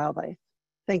people and wildlife.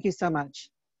 Thank you so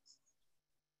much.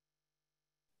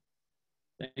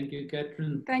 Thank you,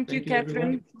 Catherine. Thank you,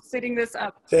 Catherine, for setting this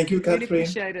up. Thank you, Catherine. Really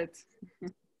appreciate it.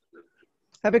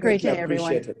 Have a great day,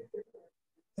 everyone.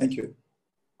 Thank you.